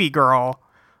wiggly wavy girl.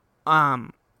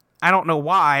 I don't know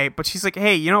why, but she's like,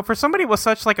 "Hey, for somebody with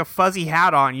such like a fuzzy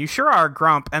hat on, you sure are a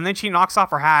grump." And then she knocks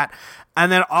off her hat,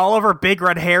 and then all of her big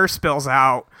red hair spills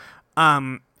out.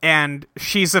 And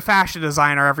she's a fashion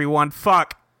designer, everyone.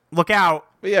 Fuck. Look out.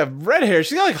 But yeah, red hair.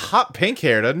 She's got like hot pink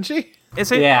hair, doesn't she?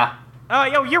 Is it? Yeah.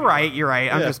 Oh, you're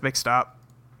right. I'm just mixed up.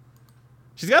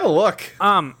 She's got a look.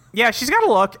 Yeah, she's got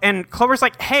a look, and Clover's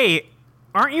like, "Hey,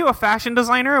 aren't you a fashion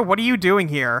designer? What are you doing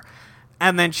here?"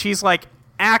 And then she's like,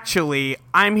 "Actually,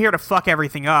 I'm here to fuck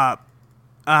everything up."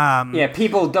 Yeah,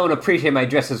 people don't appreciate my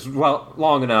dresses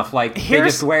long enough. Like, they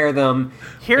just wear them.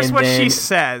 Here's what she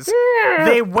says.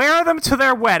 They wear them to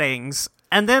their weddings,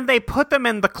 and then they put them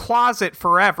in the closet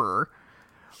forever.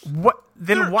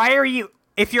 Why are you...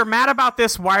 If you're mad about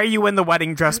this, why are you in the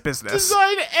wedding dress business?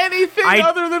 Design anything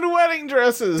other than wedding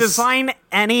dresses. Design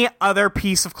any other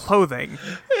piece of clothing.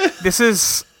 This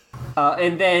is...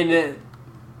 And then,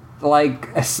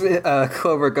 like,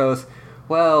 Clover goes,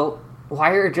 "Well,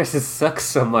 why are dresses suck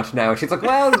so much now?" She's like,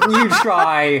 "Well, you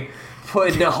try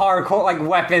putting hardcore, like,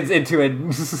 weapons into it."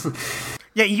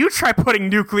 Yeah, you try putting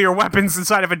nuclear weapons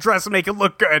inside of a dress and make it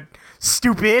look good,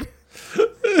 stupid.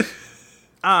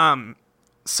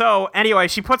 So, anyway,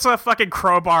 she puts a fucking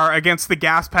crowbar against the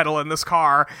gas pedal in this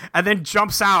car, and then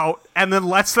jumps out, and then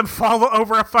lets them fall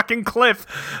over a fucking cliff.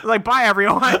 Like, bye,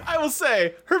 everyone. I will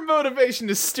say, her motivation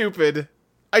is stupid.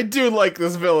 I do like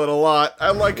this villain a lot.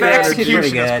 I like her The energy.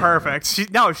 execution is perfect.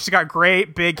 She's got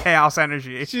great, big chaos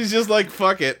energy. She's just like,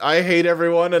 fuck it. I hate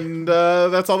everyone, and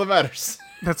that's all that matters.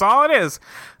 That's all it is.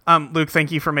 Luke,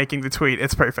 thank you for making the tweet.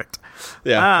 It's perfect.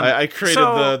 Yeah, I created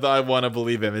the I want to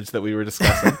believe image that we were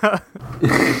discussing.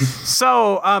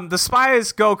 So, the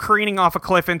spies go careening off a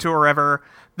cliff into a river.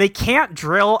 They can't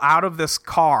drill out of this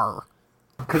car.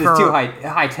 Because it's too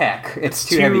high tech. It's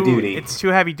too heavy duty. It's too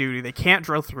heavy duty. They can't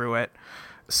drill through it.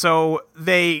 So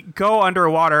they go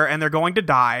underwater, and they're going to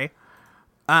die.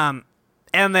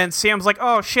 And then Sam's like,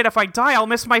 "Oh, shit, if I die, I'll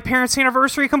miss my parents'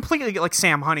 anniversary completely." Like,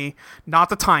 Sam, honey, not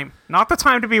the time. Not the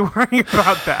time to be worrying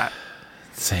about that.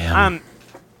 Sam.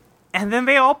 And then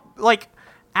they all, like,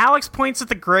 Alex points at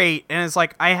the grate and is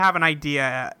like, "I have an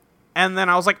idea." And then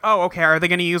I was like, "Oh, okay, are they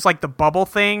going to use, like, the bubble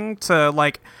thing to,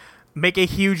 like, make a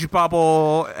huge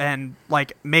bubble and,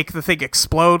 like, make the thing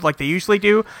explode like they usually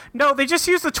do?" No, they just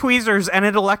use the tweezers, and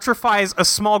it electrifies a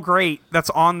small grate that's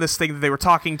on this thing that they were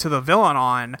talking to the villain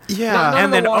on. Yeah.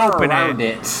 And then open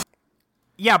it.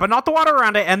 Yeah, but not the water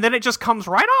around it, and then it just comes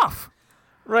right off.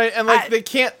 Right, and, like, they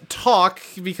can't talk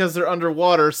because they're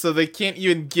underwater, so they can't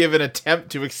even give an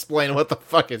attempt to explain what the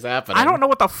fuck is happening. I don't know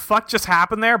what the fuck just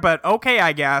happened there, but okay,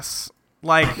 I guess.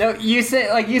 Like, no, you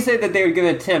said that they were going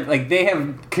to attempt. Like, they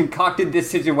have concocted this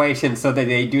situation so that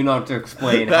they do not have to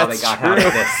explain how they got out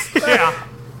of this.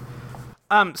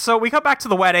 Yeah. So we cut back to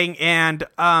the wedding, and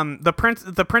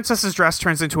the princess's dress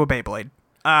turns into a Beyblade,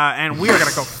 and we are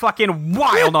gonna go fucking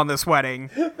wild on this wedding.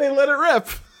 They let it rip.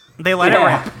 They let it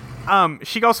rip.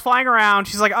 She goes flying around.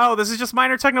 She's like, "Oh, this is just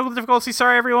minor technical difficulty.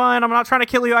 Sorry, everyone. I'm not trying to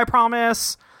kill you. I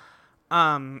promise."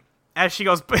 As she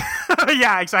goes,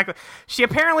 yeah, exactly. She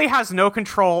apparently has no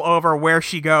control over where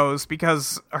she goes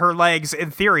because her legs,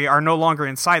 in theory, are no longer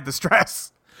inside this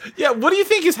dress. Yeah, what do you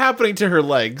think is happening to her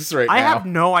legs right now? I have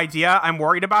no idea. I'm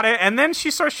worried about it. And then she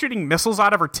starts shooting missiles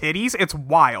out of her titties. It's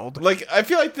wild. Like, I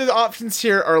feel like the options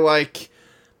here are, like,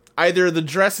 either the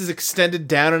dress is extended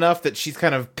down enough that she's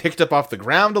kind of picked up off the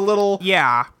ground a little.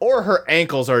 Yeah. Or her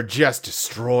ankles are just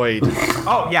destroyed.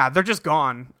 Oh, yeah, they're just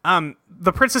gone.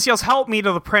 The princess yells, "Help me,"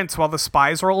 to the prince while the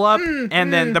spies roll up.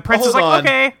 And then the prince is like, on.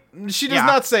 "Okay." She does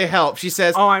not say help. She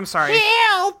says, "Oh, I'm sorry."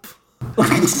 "Help!"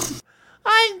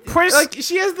 Prince, like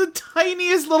she has the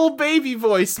tiniest little baby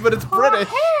voice, but it's British.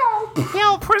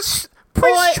 help, Prince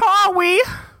Charlie.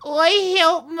 Oi,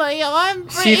 help me, I'm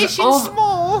She's British and al-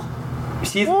 small.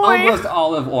 She's Boy. almost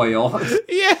olive oil.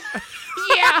 Yeah.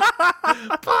 Yeah.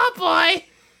 Bye-bye.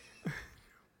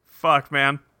 Fuck,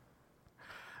 man.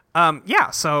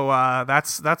 Yeah, so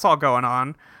that's all going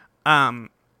on.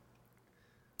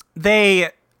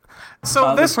 This The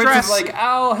prince dress, is like,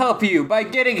 I'll help you by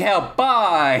getting help.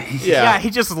 Bye. yeah, he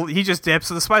just dips,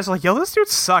 and the spies are like, yo, this dude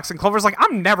sucks, and Clover's like,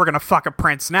 I'm never gonna fuck a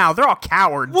prince now. They're all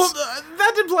cowards. Well,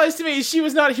 that implies to me she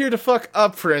was not here to fuck a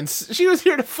prince. She was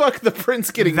here to fuck the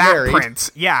prince getting that married. prince,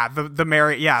 yeah,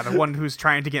 the one who's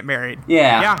trying to get married.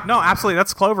 Yeah. No, absolutely,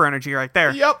 that's Clover energy right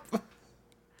there. Yep.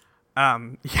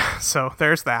 Yeah, so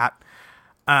there's that.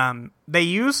 They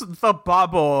use the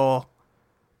bubble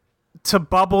to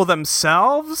bubble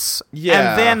themselves,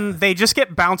 Yeah. and then they just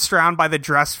get bounced around by the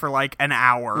dress for like an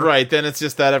hour. Right, then it's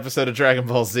just that episode of Dragon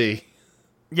Ball Z.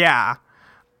 Yeah.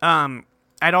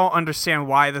 I don't understand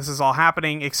why this is all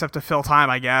happening, except to fill time,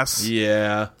 I guess.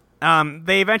 Yeah.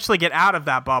 They eventually get out of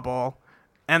that bubble,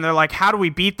 and they're like, how do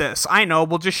we beat this? I know,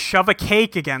 we'll just shove a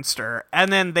cake against her.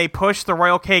 And then they push the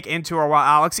royal cake into her while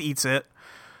Alex eats it.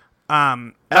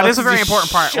 That Alex is a very is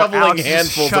important part. shoveling Alex is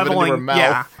just handfuls of it into her mouth.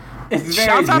 Yeah. It's very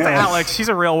Shouts out to good. Alex. She's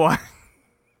a real one.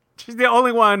 She's the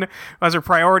only one who has her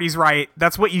priorities right.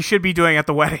 That's what you should be doing at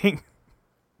the wedding.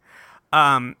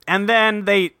 And then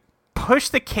they push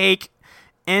the cake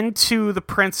into the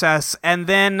princess, and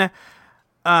then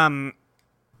There's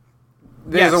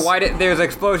Yes. There's an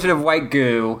explosion of white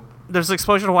goo, there's an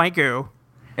explosion of white goo.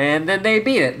 and then they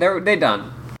beat it. They're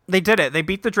done. They did it. They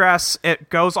beat the dress. It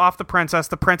goes off the princess.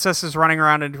 The princess is running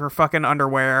around in her fucking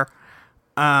underwear.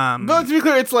 But to be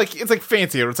clear, it's like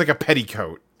fancier. It's like a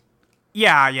petticoat.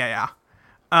 Yeah.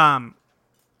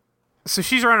 So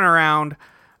she's running around.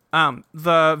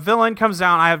 The villain comes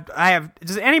down. I have.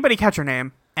 Does anybody catch her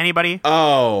name? Anybody?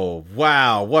 Oh,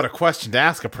 wow. What a question to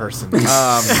ask a person.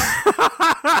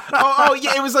 Oh,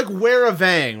 yeah, it was like Wear a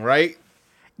Vang, right?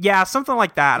 Yeah, something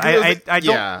like that. I don't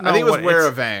know. I think it was what Wear a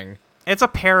it's, Vang. it's a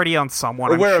parody on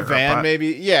someone. Or I'm Wear sure, a Van, but- maybe.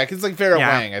 Yeah, because like Vera Yeah.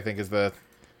 Wang, I think, is the...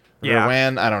 Yeah. Vera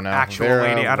Wan? I don't know. Actual Vera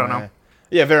lady, I don't Wang. know.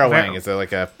 Yeah, Vera Vera- Wang is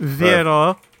like a...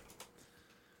 Vera.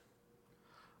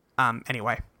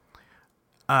 Anyway.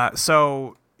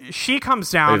 So she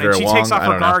comes down Vera and she Wong? takes off I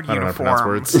her don't know. guard I don't know how to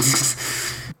pronounce uniform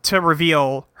words. to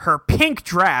reveal her pink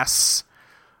dress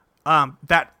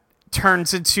that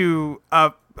turns into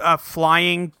a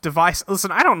flying device. Listen,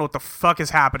 I don't know what the fuck is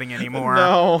happening anymore.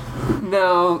 No.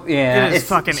 No, yeah, It is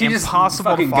fucking she just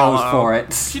impossible to fucking follow. goes for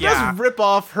it. She Yeah. does rip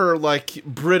off her, like,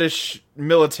 British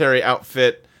military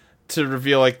outfit to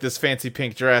reveal, like, this fancy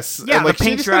pink dress. Yeah, and, like, the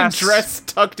pink she just had a dress. dress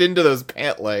tucked into those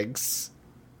pant legs.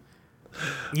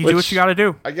 You do what you gotta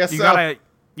do. I guess you so.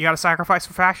 gotta sacrifice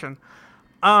for fashion.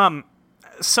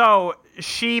 So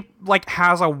she like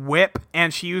has a whip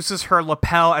and she uses her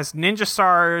lapel as ninja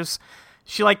stars.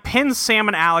 She like pins Sam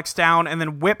and Alex down and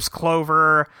then whips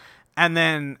Clover, and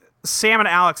then Sam and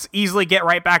Alex easily get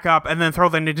right back up and then throw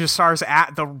the ninja stars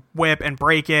at the whip and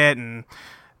break it, and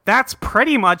that's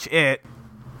pretty much it.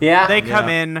 Yeah, They come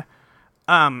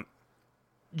Yeah. in.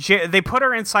 They put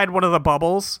her inside one of the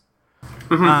bubbles.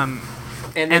 and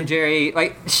then Jerry,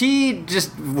 like, she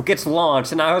just gets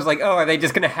launched, and I was like, oh, are they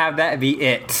just gonna have that be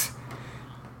it?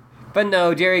 But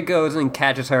no, Jerry goes and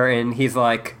catches her, and he's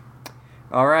like,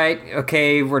 all right,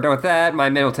 okay, we're done with that. My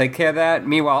men will take care of that.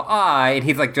 Meanwhile, and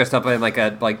he's like dressed up in like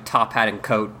a top hat and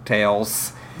coat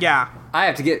tails. Yeah, I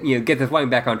have to get this wedding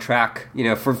back on track,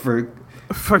 for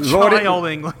for Lord- child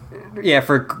England.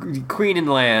 for Queen and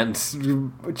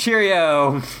Land.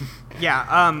 Cheerio. Yeah,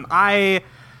 I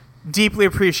deeply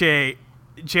appreciate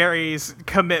Jerry's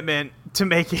commitment to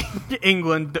making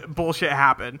England bullshit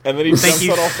happen. And then he Thank jumps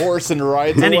you. on a horse and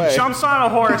rides And away. he jumps on a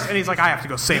horse and he's like, I have to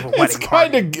go save a wedding It's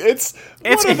kind party. of... It's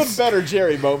one of It's- the better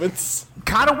Jerry moments.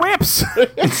 Kind of whips.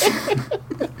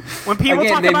 When people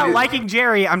Again, talk they about do- liking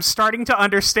Jerry, I'm starting to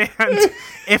understand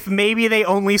if maybe they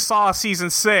only saw season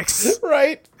 6.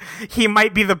 Right? He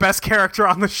might be the best character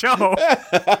on the show.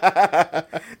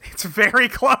 It's very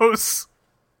close.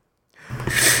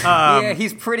 Yeah,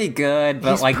 he's pretty good,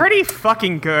 but He's like pretty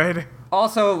fucking good.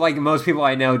 also like most people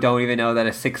I know don't even know that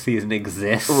a 6th season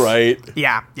exists. Right.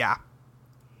 Yeah.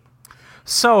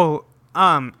 So,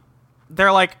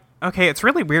 they're like, okay, it's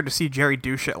really weird to see Jerry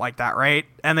do shit like that, right?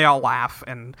 And they all laugh,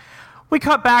 and we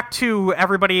cut back to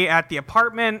everybody at the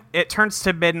apartment. It turns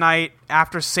to midnight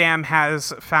after Sam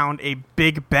has found a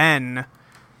Big Ben.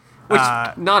 Which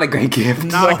not a great gift.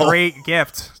 Not a great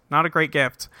gift. Not a great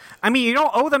gift. I mean, you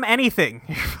don't owe them anything.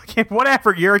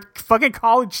 Whatever. You're a fucking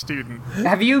college student.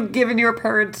 Have you given your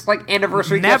parents like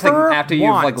anniversary gifts Never like, after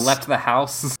you've like once. left the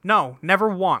house? No, never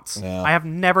once. Yeah. I have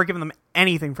never given them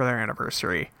anything for their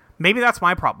anniversary. Maybe that's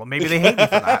my problem. Maybe they hate me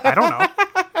for that. I don't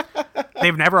know.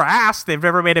 They've never asked. They've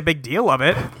never made a big deal of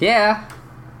it. Yeah.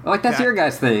 Like that's Yeah. your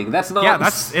guys' thing. That's not. Yeah,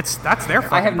 that's their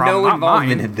fucking I have problem, no not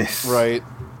involvement mine. in this. Right.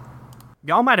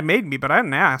 Y'all might have made me, but I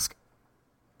didn't ask.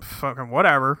 Fucking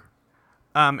whatever.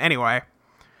 Anyway.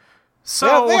 So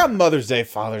Yeah, they got Mother's Day,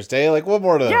 Father's Day. Like, what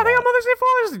more to yeah, they got Mother's Day,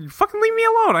 Father's Day. Fucking leave me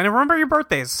alone. I remember your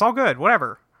birthdays. It's all good.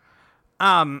 Whatever.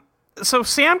 So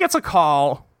Sam gets a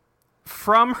call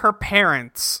from her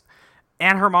parents,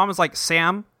 and her mom is like,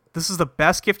 Sam, this is the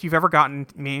best gift you've ever gotten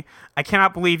me. I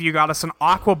cannot believe you got us an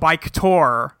aqua bike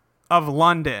tour of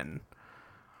London.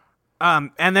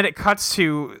 And then it cuts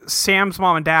to Sam's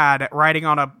mom and dad riding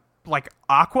on a like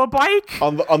aqua bike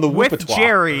on the with Whoopatois.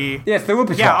 Jerry. Yes, the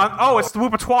Whoopatois. Yeah. It's the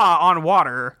Whoopatois on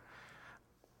water.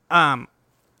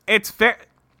 It's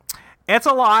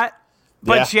a lot,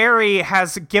 but Yeah. Jerry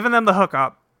has given them the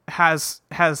hookup. Has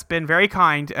been very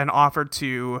kind and offered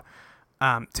to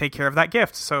take care of that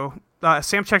gift. So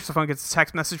Sam checks the phone, gets a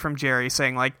text message from Jerry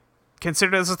saying like,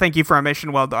 "Consider this a thank you for a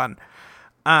mission well done."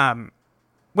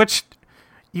 Which,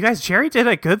 you guys, Jerry did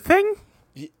a good thing.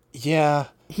 Yeah.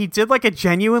 He did like a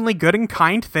genuinely good and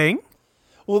kind thing.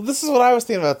 Well, this is what I was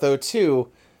thinking about, though, too.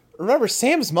 Remember,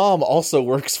 Sam's mom also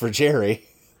works for Jerry.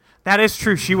 That is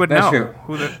true. She would That's know.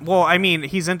 true. Well, I mean,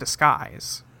 he's in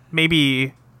disguise.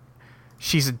 Maybe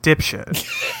she's a dipshit.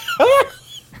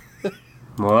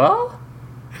 Well,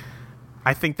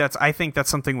 I think that's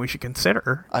something we should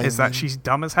consider. Is that she's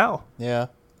dumb as hell. Yeah.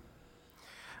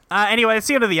 Anyway, it's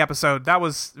the end of the episode. That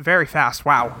was very fast.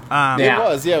 Wow. Yeah. It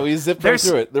was, yeah. We zipped right There's-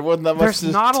 through it. There wasn't that much There's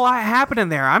to... not a lot happening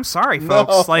there. I'm sorry,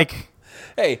 folks. No. Like,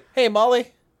 Hey,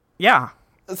 Molly. yeah.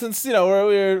 Since,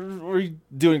 we're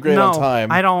doing great No, on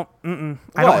time. I don't. I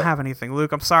What? don't have anything,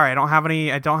 Luke. I'm sorry. I don't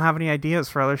have any ideas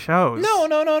for other shows. No.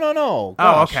 Oh,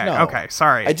 Gosh, okay. no. Okay.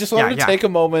 Sorry. I just wanted to take a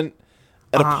moment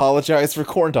and apologize for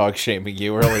corn dog shaming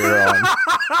you earlier on.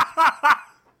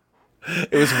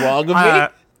 It was wrong of me.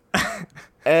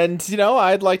 And,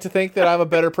 I'd like to think that I'm a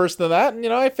better person than that. And,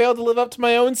 I failed to live up to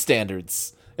my own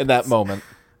standards in that moment.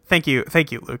 Thank you,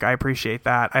 Luke. I appreciate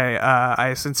that.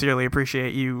 I sincerely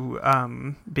appreciate you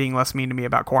being less mean to me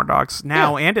about corn dogs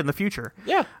now and in the future.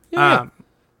 Yeah. I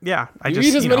You just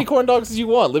eat as many corn dogs as you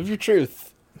want. Live your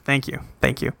truth. Thank you.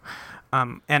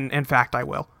 And in fact, I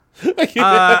will.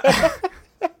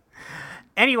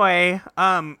 Anyway,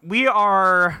 we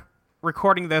are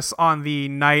recording this on the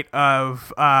night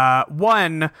of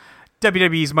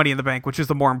WWE's Money in the Bank, which is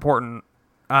the more important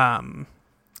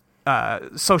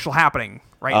social happening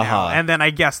right now, and then I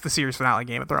guess the series finale,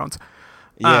 Game of Thrones.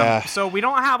 Yeah. So we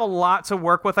don't have a lot to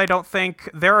work with, I don't think.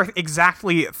 There are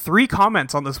exactly 3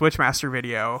 comments on this Witchmaster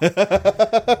video.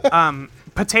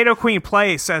 Potato Queen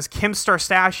Play says Kim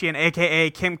Starstashian,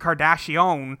 a.k.a. Kim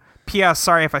Kardashian. P.S.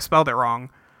 Sorry if I spelled it wrong.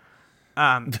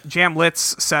 Jam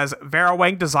Litz says Vera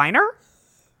Wang Designer.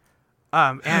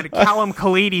 And Callum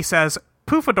Khalidi says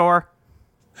Poofador.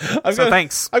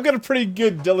 Thanks. I've got a pretty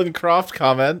good Dylan Croft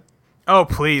comment. Oh,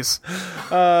 please.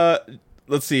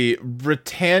 Let's see.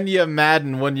 Britannia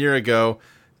Madden 1 year ago.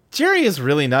 Jerry is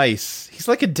really nice. He's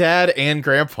like a dad and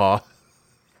grandpa.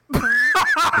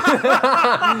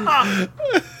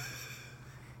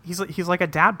 He's like a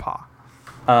dad paw.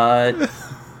 I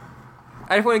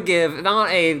just want to give not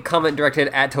a comment directed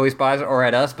at Toy Spies or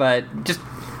at us, but just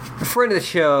a friend of the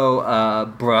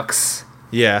show, Brooks.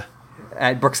 Yeah.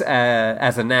 At Brooks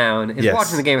as a noun is Yes.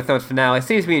 watching the Game of Thrones finale.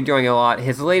 Seems to be enjoying it a lot.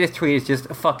 His latest tweet is just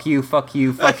fuck you, fuck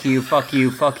you, fuck you, fuck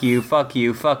you, fuck you, fuck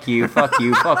you, fuck you, fuck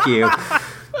you, fuck you.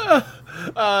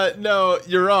 No,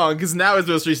 you're wrong, because now his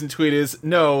most recent tweet is,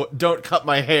 no, don't cut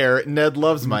my hair. Ned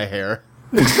loves my hair.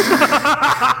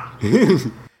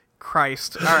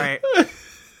 Christ. All right.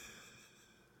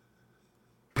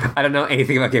 I don't know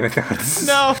anything about Game of Thrones.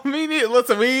 No, me neither.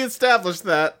 Listen, we established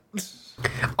that.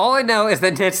 All I know is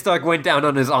that Ned Stark went down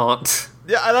on his aunt.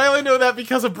 Yeah, and I only know that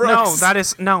because of Brooks. No, that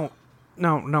is no,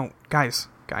 guys.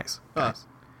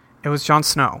 It was Jon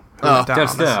Snow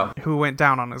who went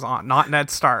down on his aunt, not Ned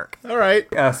Stark. All right.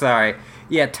 Oh, sorry.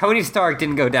 Yeah, Tony Stark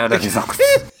didn't go down on his aunt.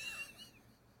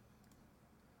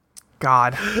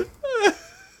 God. Do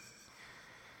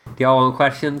y'all want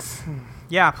questions?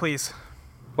 Yeah, please.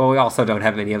 Well, we also don't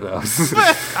have any of those.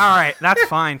 All right, that's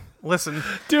fine. Listen,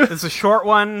 Dude. it's a short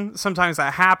one. Sometimes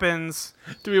that happens.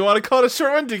 Do we want to call it a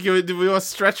short one? Do we want to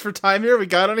stretch for time here? We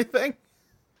got anything?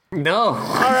 No.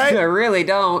 right. I really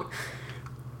don't.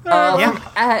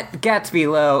 At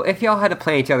Gatsby Low, if y'all had to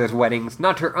plan each other's weddings,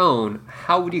 not your own,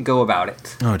 how would you go about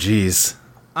it? Oh, jeez.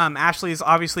 Ashley is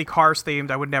obviously Cars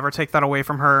themed. I would never take that away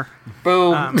from her.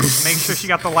 Boom. Make sure she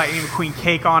got the Lightning McQueen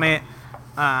cake on it.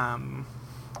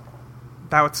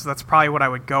 That's probably what I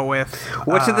would go with.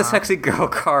 Which of the sexy girl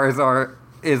cars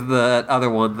is the other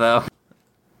one, though?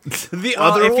 The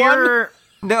other if one? you're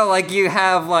No, like, you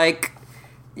have, like...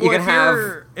 You can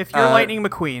have... if you're Lightning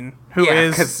McQueen, who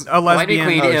is 'cause a lesbian. Lightning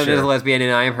Queen is sure. a lesbian,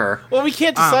 and I am her. Well, we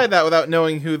can't decide that without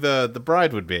knowing who the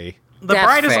bride would be. The That's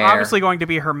bride is fair. obviously going to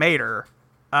be her mater.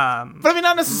 But I mean,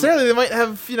 not necessarily. They might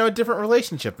have, a different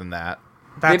relationship than that.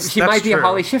 That's Might be a true.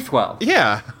 Holly Shiftwell.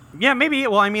 Yeah. Yeah, maybe.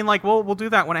 Well, I mean, like, we'll do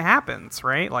that when it happens,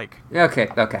 right? Like, Okay.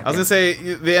 I was gonna say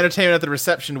the entertainment at the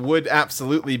reception would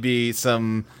absolutely be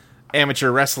some amateur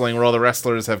wrestling where all the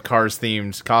wrestlers have Cars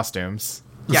themed costumes.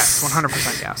 yes,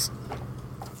 100% yes.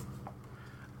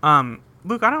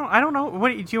 Luke, I don't know. What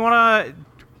do you want to?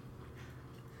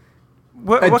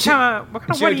 What kind of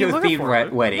wedding are you looking for?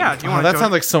 Luke? wedding. Yeah, do you Oh, want that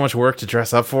sounds like so much work to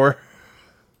dress up for.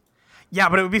 Yeah,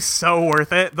 but it would be so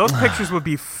worth it. Those pictures would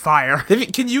be fire.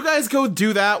 Can you guys go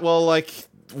do that while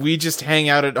we just hang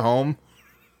out at home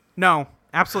No,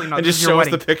 absolutely not. and This just is your show us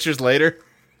wedding. the pictures later?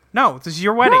 No, this is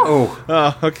your wedding. Oh,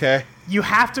 Oh, okay. You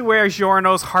have to wear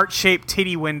Giorno's heart-shaped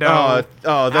titty window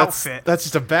outfit. That's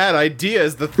just a bad idea.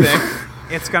 Is the thing.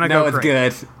 It's gonna no, go it's great.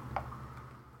 good.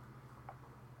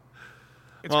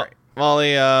 It's Well, great.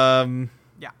 Molly, Yeah.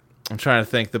 I'm trying to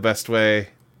think the best way.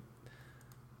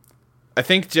 I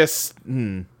think just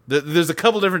there's a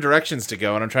couple different directions to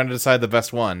go, and I'm trying to decide the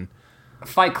best one.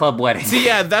 Fight Club wedding. See,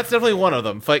 yeah, that's definitely one of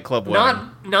them. Fight Club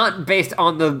wedding. Not based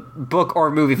on the book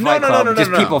or movie Fight no, Club, no, no, just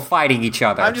no. people fighting each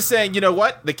other. I'm just saying, you know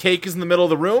what? The cake is in the middle of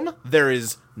the room. There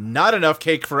is not enough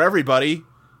cake for everybody.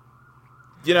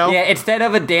 You know? Yeah, instead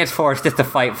of a dance floor, it's just a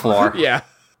fight floor. Yeah.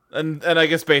 And I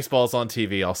guess baseball's on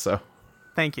TV also.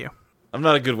 Thank you. I'm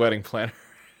not a good wedding planner.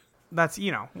 That's,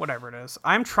 whatever it is.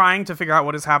 I'm trying to figure out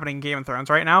what is happening in Game of Thrones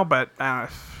right now, but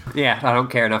Yeah, I don't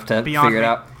care enough to Beyond figure it me.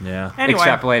 out. Yeah. anyway.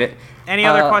 Extrapolate it. Any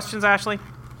other questions, Ashley?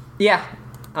 Yeah.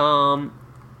 Kind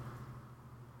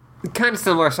of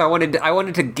similar. So I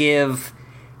wanted to give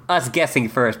us guessing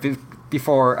first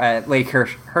before Lady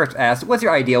Hurst asked, "What's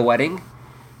your ideal wedding?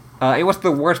 And what's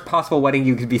the worst possible wedding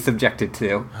you could be subjected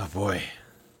to?" Oh boy.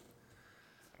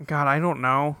 God, I don't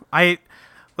know.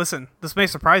 Listen, this may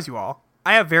surprise you all.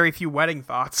 I have very few wedding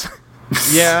thoughts.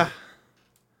 Yeah.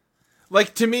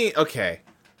 Like, to me, okay.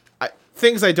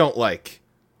 Things I don't like.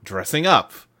 Dressing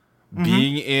up.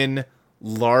 Being in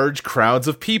large crowds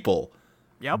of people.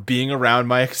 Yep. Being around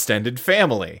my extended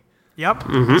family. Yep.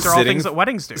 These are all Sitting- things that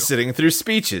weddings do. Sitting through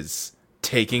speeches.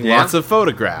 Taking Yeah. lots of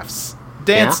photographs.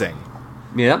 Dancing.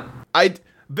 Yep.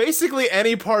 Basically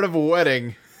any part of a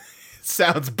wedding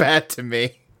sounds bad to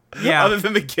me. Yeah. Other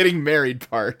than the getting married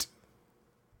part.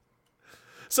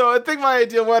 So I think my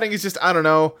ideal wedding is just, I don't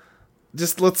know,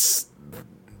 just let's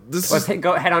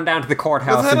Go head on down to the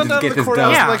courthouse head and on just down to get the this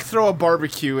courthouse done. Yeah. and throw a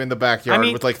barbecue in the backyard I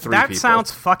mean, with three that people.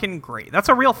 sounds fucking great. That's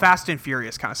a real Fast and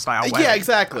Furious kind of style wedding. Yeah,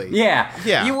 exactly. Yeah.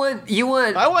 Yeah. You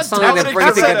want I want something that Dominic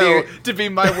brings together. Toretto to be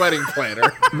my wedding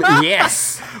planner.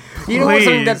 Yes. You don't want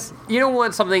something Please. you don't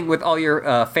want something with all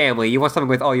your family. You want something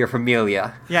with all your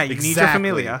familia. Yeah, you need your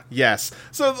familia. Yes.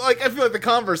 So I feel like the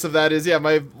converse of that is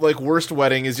my worst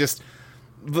wedding is just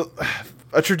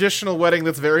a traditional wedding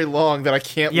that's very long that I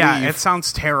can't Yeah, leave. it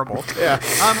sounds terrible. Yeah.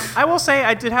 I will say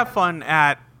I did have fun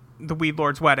at the Weed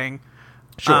Lord's wedding.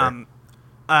 Sure.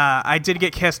 I did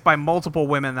get kissed by multiple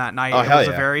women that night. Oh, it hell was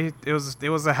yeah. it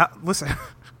was a listen.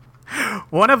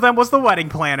 One of them was the wedding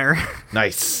planner.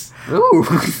 Nice. Ooh.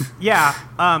 Yeah.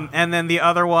 And then the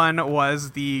other one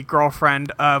was the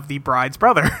girlfriend of the bride's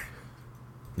brother.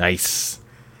 Nice.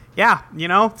 Yeah,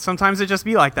 sometimes it just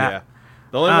be like Yeah. that.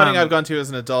 The only wedding I've gone to as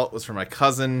an adult was for my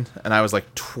cousin, and I was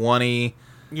 20.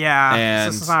 Yeah.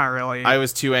 And this is not really. I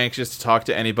was too anxious to talk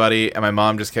to anybody, and my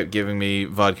mom just kept giving me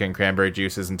vodka and cranberry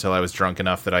juices until I was drunk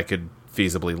enough that I could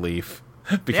feasibly leave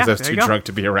because I was there too you go. drunk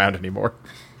to be around anymore.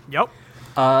 Yep.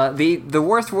 The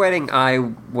worst wedding I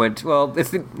went to, well,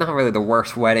 it's not really the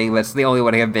worst wedding, but it's the only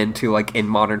wedding I've been to in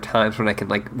modern times when I can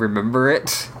remember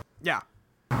it. Yeah.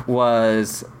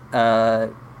 Was a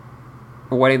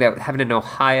wedding that happened in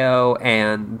Ohio,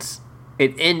 and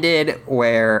it ended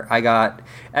where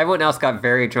everyone else got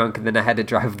very drunk, and then I had to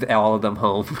drive all of them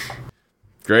home.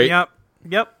 Great. Yep.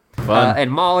 Fun.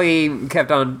 And Molly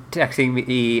kept on texting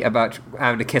me about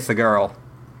having to kiss a girl.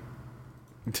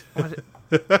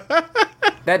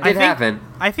 That did happen.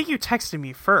 I think you texted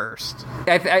me first.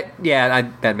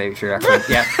 That may be true, actually.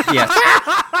 Yeah,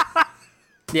 yes.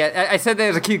 Yeah, I said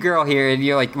there's a cute girl here, and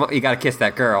you're like, well, you gotta kiss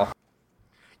that girl.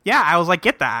 Yeah, I was like,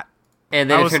 get that. And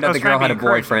then I it was- turned I out was the girl trying had to a be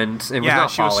encouraging. boyfriend and Yeah, was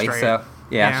not she was Polly. straight. So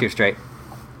Yeah. she was straight.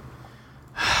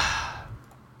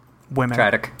 Women.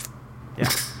 Tragic. Yeah.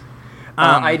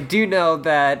 I do know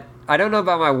that I don't know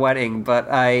about my wedding, but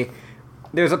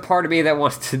there's a part of me that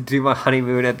wants to do my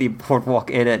honeymoon at the Boardwalk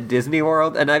Inn at Disney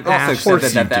World, and I've also Of course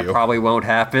accepted that you that do. probably won't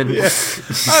happen. Yeah.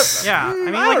 I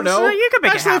mean, I like, don't know. so you could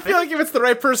make Actually, it I happen. feel like if it's the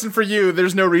right person for you,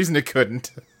 there's no reason it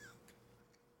couldn't.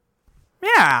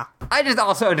 Yeah. I just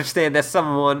also understand that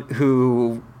someone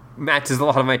who matches a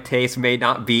lot of my tastes may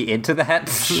not be into that.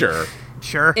 Sure.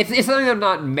 Sure. It's something I'm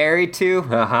not married to,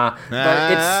 but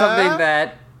it's something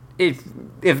that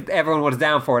if everyone was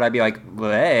down for it, I'd be like,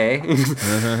 well,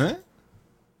 hey.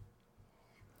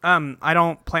 I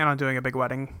don't plan on doing a big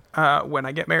wedding when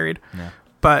I get married.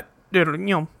 But do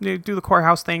the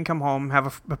courthouse thing, come home,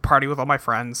 have a party with all my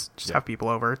friends, just have people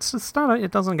over. It's not.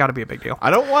 It doesn't got to be a big deal. I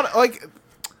don't want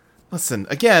listen,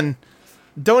 again,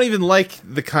 don't even like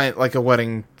the kind like a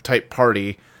wedding type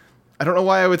party. I don't know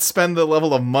why I would spend the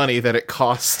level of money that it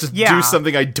costs to Yeah. do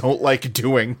something I don't like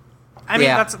doing. I mean,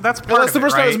 Yeah. that's part Unless of the it,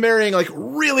 person I was right? marrying like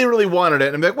really, really wanted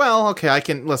it, and I'm like, well, okay, I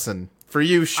can listen. For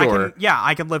you, sure.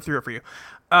 I can live through it for you.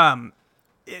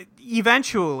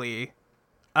 Eventually,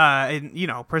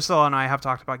 and, Priscilla and I have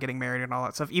talked about getting married and all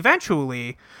that stuff.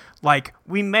 Eventually, like,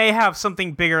 we may have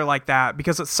something bigger like that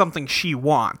because it's something she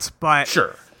wants. But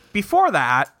Sure. before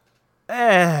that,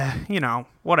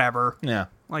 whatever. Yeah.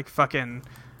 Like fucking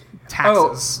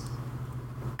taxes.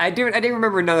 I did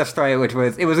remember another story, which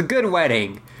was it was a good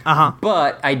wedding,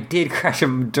 but I did crash a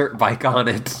dirt bike on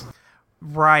it.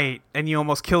 Right, and you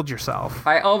almost killed yourself.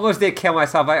 I almost did kill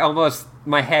myself.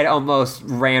 My head almost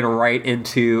ran right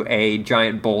into a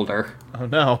giant boulder Oh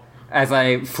no. as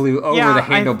I flew over Yeah, the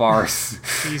handlebars.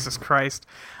 Jesus Christ.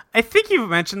 I think you've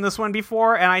mentioned this one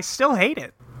before, and I still hate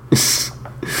it.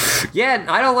 Yeah,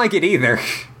 I don't like it either.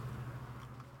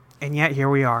 And yet, here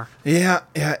we are. Yeah.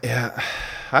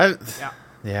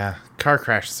 Yeah. Car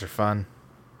crashes are fun.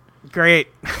 Great.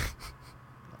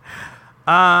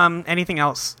 Anything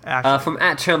else, Ash? From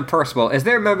 @Chum Percival, is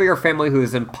there a member of your family who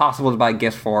is impossible to buy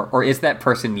gifts for, or is that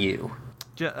person you?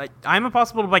 I'm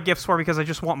impossible to buy gifts for because I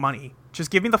just want money. Just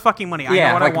give me the fucking money. I Yeah,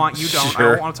 know what like, I want. You don't. I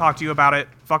sure. don't want to talk to you about it.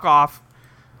 Fuck off.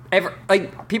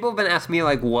 People have been asking me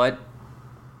what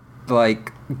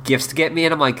gifts to get me,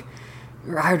 and I'm like,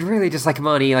 I'd really just like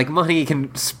money. Like, money can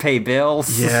pay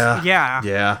bills. Yeah.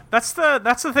 Yeah. That's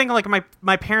the thing. Like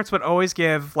my parents would always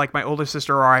give like my older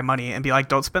sister or I money and be like,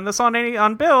 "Don't spend this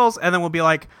on bills," and then we'll be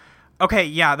like, "Okay,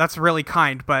 yeah, that's really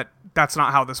kind, but that's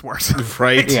not how this works."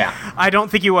 Right? Yeah. I don't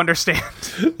think you understand.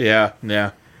 Yeah.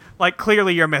 Like,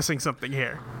 clearly you're missing something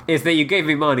here. Is that you gave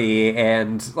me money,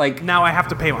 and Now I have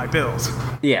to pay my bills.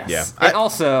 yes. Yeah. And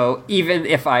also, even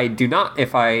if I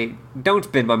don't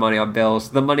spend my money on bills,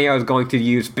 the money I was going to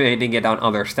use spending it on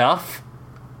other stuff.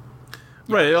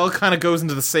 Right, it all kind of goes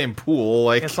into the same pool.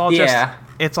 Like, It's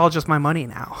all just my money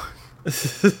now.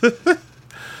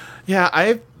 yeah,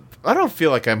 I don't feel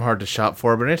like I'm hard to shop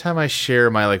for, but anytime I share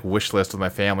my wish list with my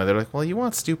family, they're like, "Well, you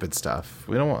want stupid stuff.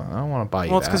 I don't want to buy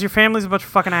you Well, it's that." because your family's a bunch of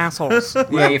fucking assholes.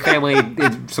 Yeah, your family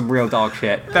is some real dog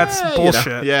shit. That's You know,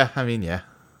 bullshit. Yeah, I mean, yeah.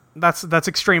 That's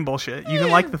extreme bullshit. You can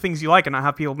like the things you like and not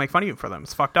have people make fun of you for them.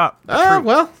 It's fucked up.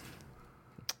 Well.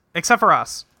 Except for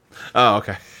us. Oh,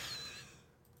 okay.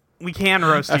 We can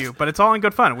roast you, but it's all in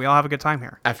good fun. We all have a good time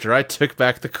here. After I took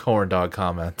back the corn dog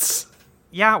comments.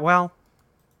 Yeah, well,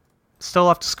 still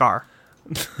left a scar.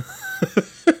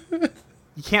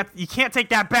 You can't take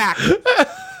that back.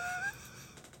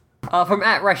 From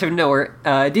 @Rush of Nowhere,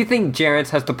 do you think Jarence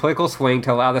has the political swing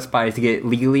to allow the spies to get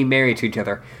legally married to each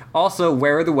other? Also,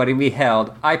 where would the wedding be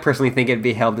held? I personally think it'd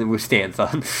be held in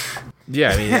Wustanza.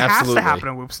 Yeah, I mean, It has to absolutely. happen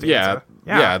in Whoop Stanza. Yeah,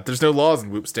 Yeah. yeah. There's no laws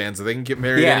in Whoop Stanza. They can get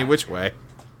married Yeah. any which way.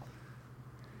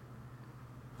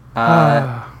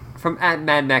 From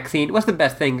 @MadMaxine, what's the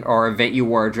best thing or event you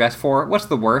wore a dress for? What's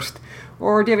the worst?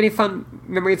 Or do you have any fun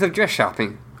memories of dress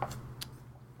shopping?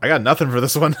 I got nothing for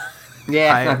this one.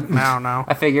 Yeah, I don't know.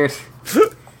 I figured.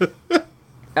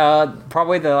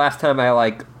 Probably the last time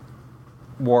I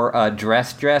wore a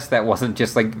dress that wasn't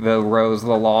just the Rose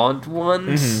Lalonde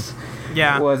ones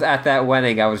Yeah. was at that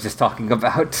wedding I was just talking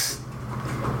about.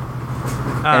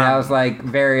 And I was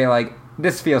very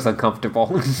this feels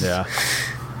uncomfortable. Yeah.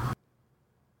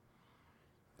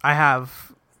 I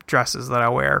have dresses that I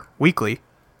wear weekly.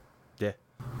 Yeah.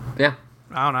 Yeah.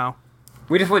 I don't know.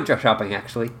 We just went dress shopping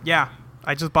actually. Yeah.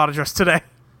 I just bought a dress today.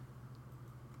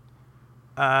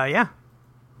 Yeah.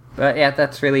 But yeah,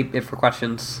 that's really it for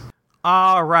questions.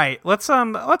 All right, let's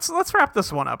wrap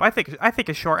this one up. I think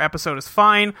a short episode is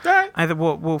fine. All right. I think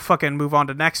we'll fucking move on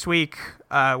to next week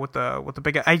with the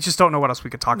big. I just don't know what else we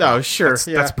could talk about. No, sure.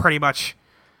 That's pretty much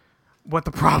what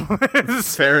the problem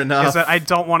is. Fair enough. Is that I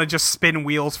don't want to just spin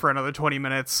wheels for another 20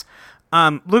 minutes.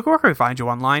 Luke, where can we find you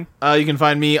online? You can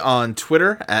find me on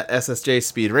Twitter at SSJ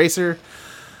Speed Racer.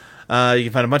 You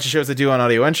can find a bunch of shows I do on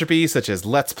Audio Entropy, such as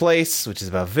Let's Place, which is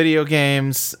about video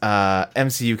games,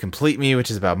 MCU Complete Me,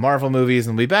 which is about Marvel movies,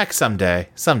 and we'll be back someday.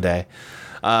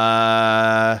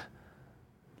 Like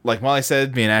Molly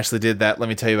said, me and Ashley did that Let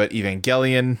Me Tell You About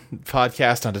Evangelion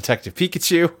podcast on Detective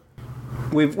Pikachu.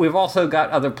 We've also got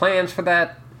other plans for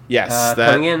that. Yes,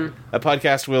 coming in. That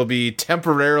podcast will be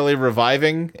temporarily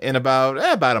reviving in about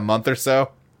a month or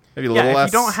so, maybe a little less.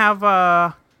 If you don't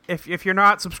have if you're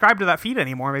not subscribed to that feed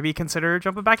anymore, maybe consider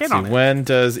jumping back in on it. When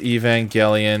does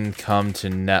Evangelion come to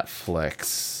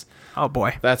Netflix? Oh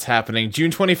boy, that's happening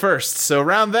June 21st. So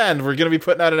around then, we're going to be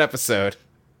putting out an episode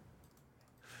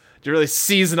to really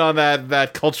season on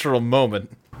that cultural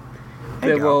moment.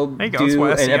 We'll do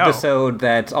an episode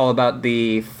that's all about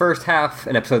the first half,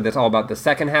 an episode that's all about the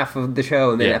second half of the show,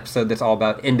 and then an episode that's all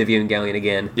about End of Evangelion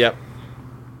again. Yep.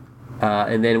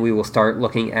 And then we will start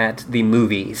looking at the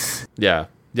movies. Yeah.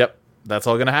 Yep. That's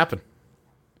all going to happen.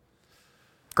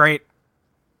 Great.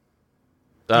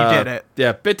 You did it.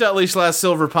 Yeah.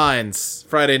 bit.ly/Silver Pines.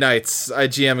 Friday nights, I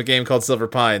GM a game called Silver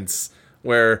Pines,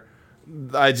 where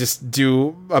I just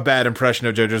do a bad impression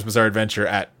of JoJo's Bizarre Adventure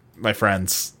at my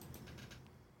friends.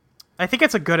 I think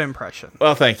it's a good impression.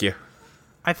 Well, thank you.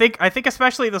 I think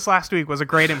especially this last week was a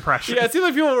great impression. Yeah, it seems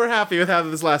like people were happy with how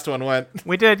this last one went.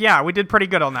 We did pretty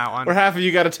good on that one. Where half of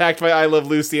you got attacked by I Love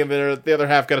Lucy, and the other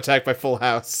half got attacked by Full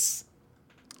House.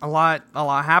 A lot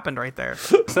happened right there.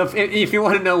 So if you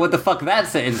want to know what the fuck that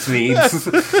sentence means,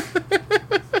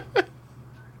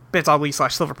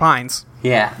 bit.ly/Silver Pines.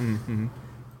 Yeah. Mm-hmm.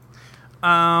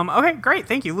 Okay, great.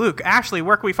 Thank you, Luke. Ashley,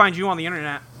 where can we find you on the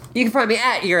internet? You can find me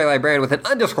at Eager Librarian with an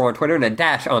underscore on Twitter and a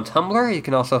dash on Tumblr. You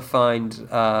can also find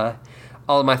all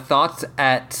of my thoughts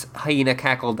at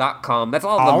hyenacackle.com. That's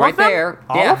all of them right there.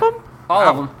 All of them? All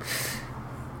of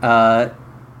them.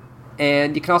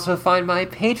 And you can also find my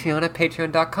Patreon at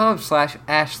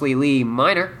patreon.com/Ashley Lee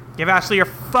Minor. Give Ashley your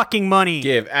fucking money.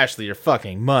 Give Ashley your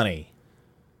fucking money.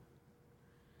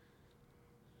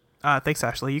 Thanks,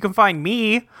 Ashley. You can find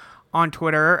me on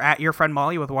Twitter at your friend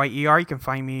Molly with YER. You can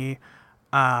find me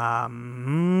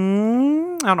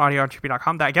on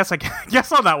audioentropy.com. I guess on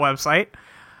that website.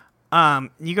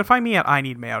 You can find me at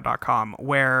ineedmayo.com,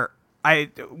 where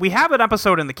we have an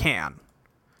episode in the can.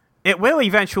 It will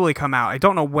eventually come out. I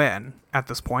don't know when at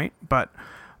this point, but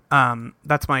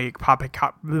that's my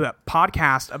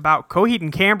podcast about Coheed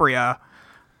and Cambria,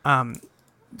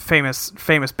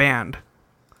 famous band.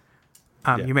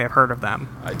 You may have heard of them.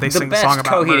 They sing the song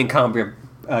about Coheed and Cambria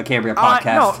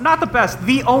podcast. No, not the best.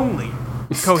 The only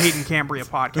Coheed and Cambria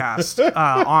podcast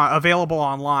available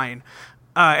online.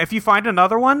 If you find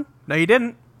another one, no, you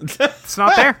didn't. It's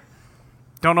not there.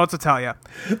 Don't know what to tell you.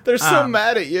 They're so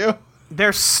mad at you.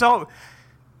 They're so.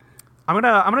 I'm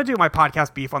gonna do my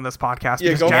podcast beef on this podcast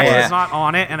because go Jackson for it. is not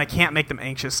on it, and I can't make them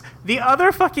anxious. The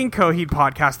other fucking Coheed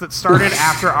podcast that started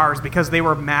after ours because they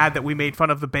were mad that we made fun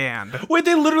of the band. Wait,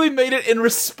 they literally made it in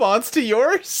response to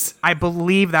yours? I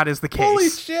believe that is the case. Holy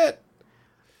shit.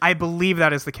 I believe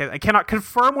that is the case. I cannot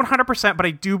confirm 100%, but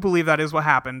I do believe that is what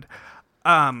happened.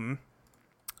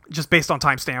 Just based on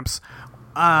timestamps.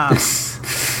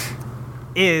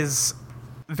 Is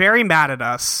very mad at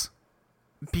us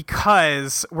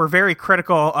because we're very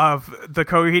critical of the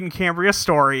Coheed and Cambria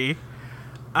story.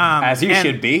 As you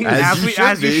should be.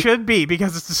 As you should be,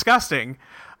 because it's disgusting.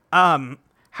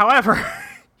 However,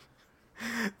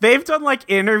 they've done like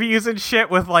interviews and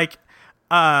shit with like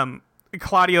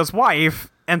Claudio's wife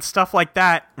and stuff like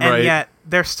that, and yet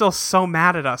they're still so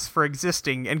mad at us for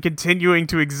existing and continuing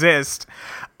to exist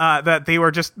that they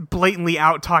were just blatantly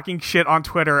out talking shit on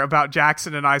Twitter about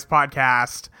Jackson and I's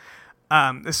podcast.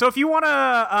 So if you want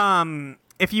to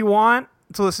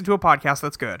listen to a podcast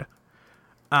that's good,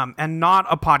 and not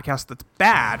a podcast that's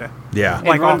bad, Yeah.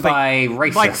 And run by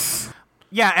racists.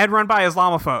 and run by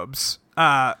Islamophobes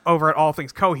over at All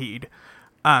Things Coheed,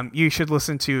 you should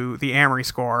listen to the Amory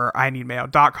Score,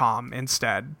 ineedmayo.com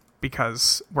instead,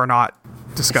 because we're not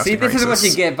discussing See, this is what racists.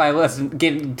 you get by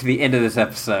getting to the end of this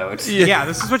episode. Yeah,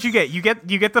 this is what you get. You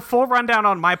get the full rundown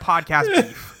on my podcast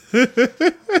beef.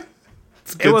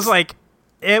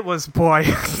 It was boy.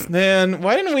 Man,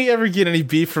 why didn't we ever get any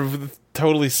beef from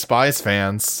Totally Spies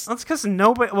fans? That's because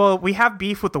nobody. Well, we have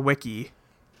beef with the wiki.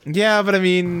 Yeah, but I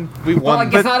mean, we Well, won.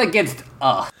 like, it's not against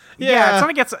us. Yeah, it's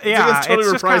not against. Yeah, it's against Totally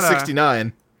it's just Reprise kinda,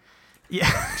 69. Yeah.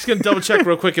 Just gonna double check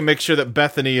real quick and make sure that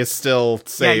Bethany is still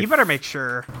safe. Yeah, you better make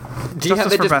sure. Do you have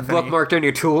Justice it for just Bethany. bookmarked on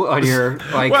your tool on your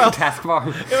Well- taskbar?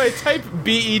 If I type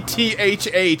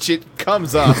BETHH, it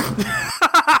comes up.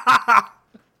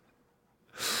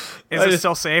 Is it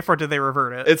still safe, or did they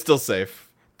revert it? It's still safe.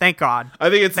 Thank God. I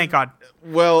think it's. Thank God.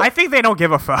 Well, I think they don't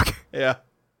give a fuck. yeah.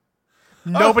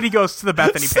 Nobody goes to the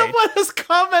Bethany page. Someone has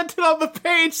commented on the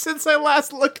page since I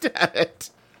last looked at it.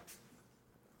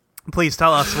 Please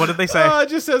tell us. What did they say? It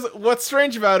just says, what's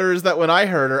strange about her is that when I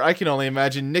heard her, I can only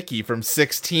imagine Nikki from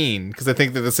 16, because I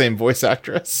think they're the same voice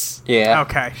actress. Yeah.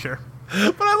 Okay, sure.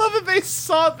 But I love that they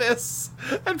saw this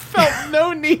and felt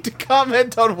no need to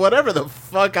comment on whatever the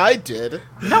fuck I did.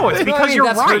 No, it's because I mean, you're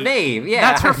that's right. her name. Yeah.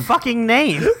 That's her fucking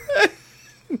name.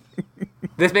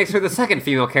 This makes her the second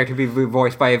female character to be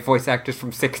voiced by a voice actress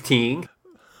from 16.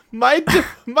 My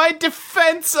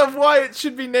defense of why it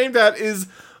should be named that is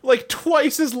like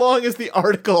twice as long as the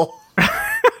article.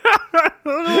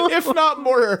 If not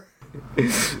more.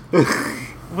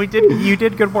 You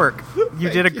did good work. You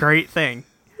did a great thing.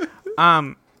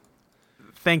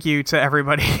 Thank you to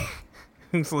everybody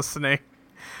who's listening.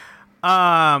 You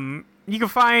can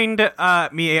find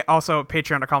me also at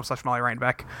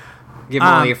patreon.com/MollyReinbeck. Give me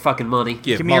all your fucking money.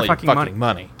 Give me your fucking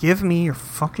money. Give me your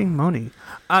fucking money.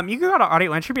 You can go to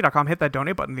audioentropy.com, hit that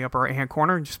donate button in the upper right-hand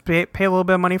corner, and just pay a little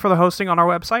bit of money for the hosting on our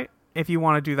website. If you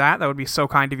want to do that, that would be so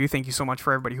kind of you. Thank you so much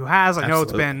for everybody who has. I know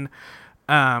it's been...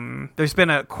 there's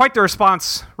been quite the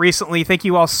response recently. Thank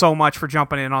you all so much for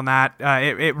jumping in on that.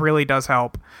 It really does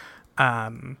help.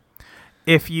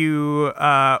 If you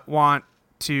want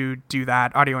to do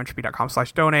that,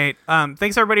 audioentropy.com/donate.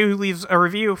 Thanks everybody who leaves a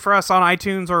review for us on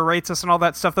iTunes or rates us and all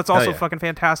that stuff. That's also fucking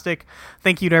fantastic.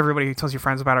 Thank you to everybody who tells your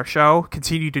friends about our show.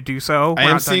 Continue to do so. I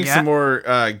am seeing some more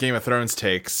Game of Thrones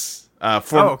takes.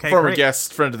 Former great.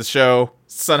 guest, friend of the show,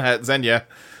 Sunhat Zenya,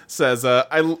 says,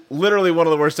 literally one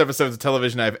of the worst episodes of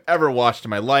television I've ever watched in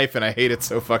my life, and I hate it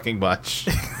so fucking much.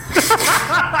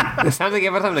 It sounds like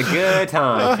everyone's having a good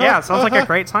time. Yeah, it sounds like a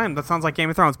great time. That sounds like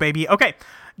Game of Thrones, baby. Okay,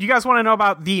 you guys want to know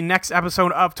about the next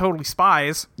episode of Totally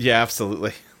Spies? Yeah,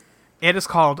 absolutely. It is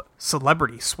called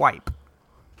Celebrity Swipe.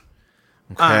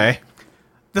 Okay.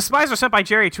 The spies are sent by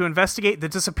Jerry to investigate the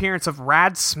disappearance of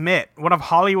Rad Smith, one of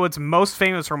Hollywood's most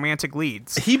famous romantic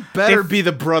leads. He better be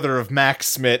the brother of Max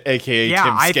Smith, a.k.a. Tim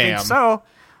Scam. I think so.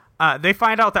 They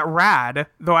find out that Rad,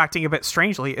 though acting a bit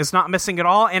strangely, is not missing at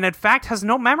all, and in fact has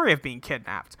no memory of being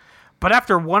kidnapped. But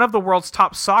after one of the world's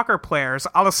top soccer players,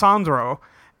 Alessandro,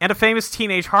 and a famous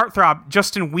teenage heartthrob,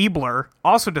 Justin Weebler,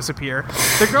 also disappear,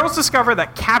 the girls discover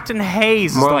that Captain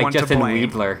Hayes is More the like one Justin to blame.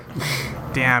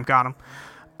 Weebler. Damn, got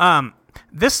him.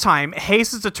 This time,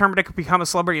 Hayes is determined to become a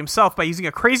celebrity himself by using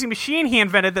a crazy machine he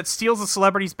invented that steals a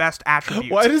celebrity's best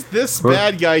attributes. Why does this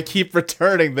bad guy keep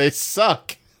returning? They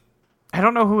suck. I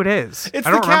don't know who it is. It's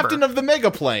I the don't captain remember. of the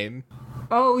megaplane.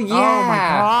 Oh, yeah. Oh, my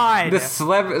God. The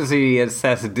celebrity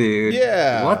obsessed dude.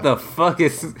 Yeah. What the fuck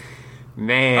is...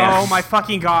 Man. Oh my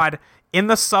fucking God. In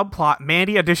the subplot,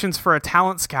 Mandy auditions for a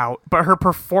talent scout, but her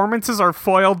performances are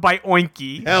foiled by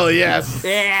Oinky. Hell yes.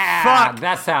 Yeah. Fuck.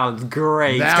 That sounds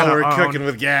great. Now we're own. cooking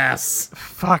with gas.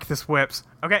 Fuck, this whips.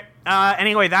 Okay,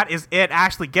 anyway, that is it.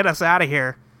 Ashley, get us out of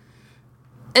here.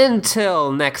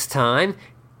 Until next time,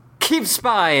 keep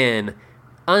spying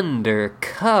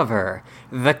undercover.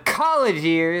 The college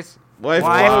years. Wife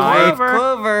Wife Clover. Clover.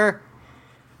 Clover.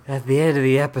 At the end of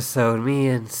the episode, me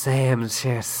and Sam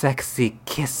share sexy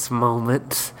kiss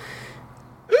moments.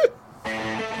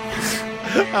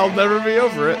 I'll never be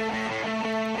over it.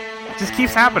 Just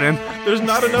keeps happening. There's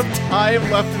not enough time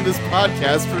left in this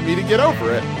podcast for me to get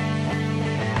over it.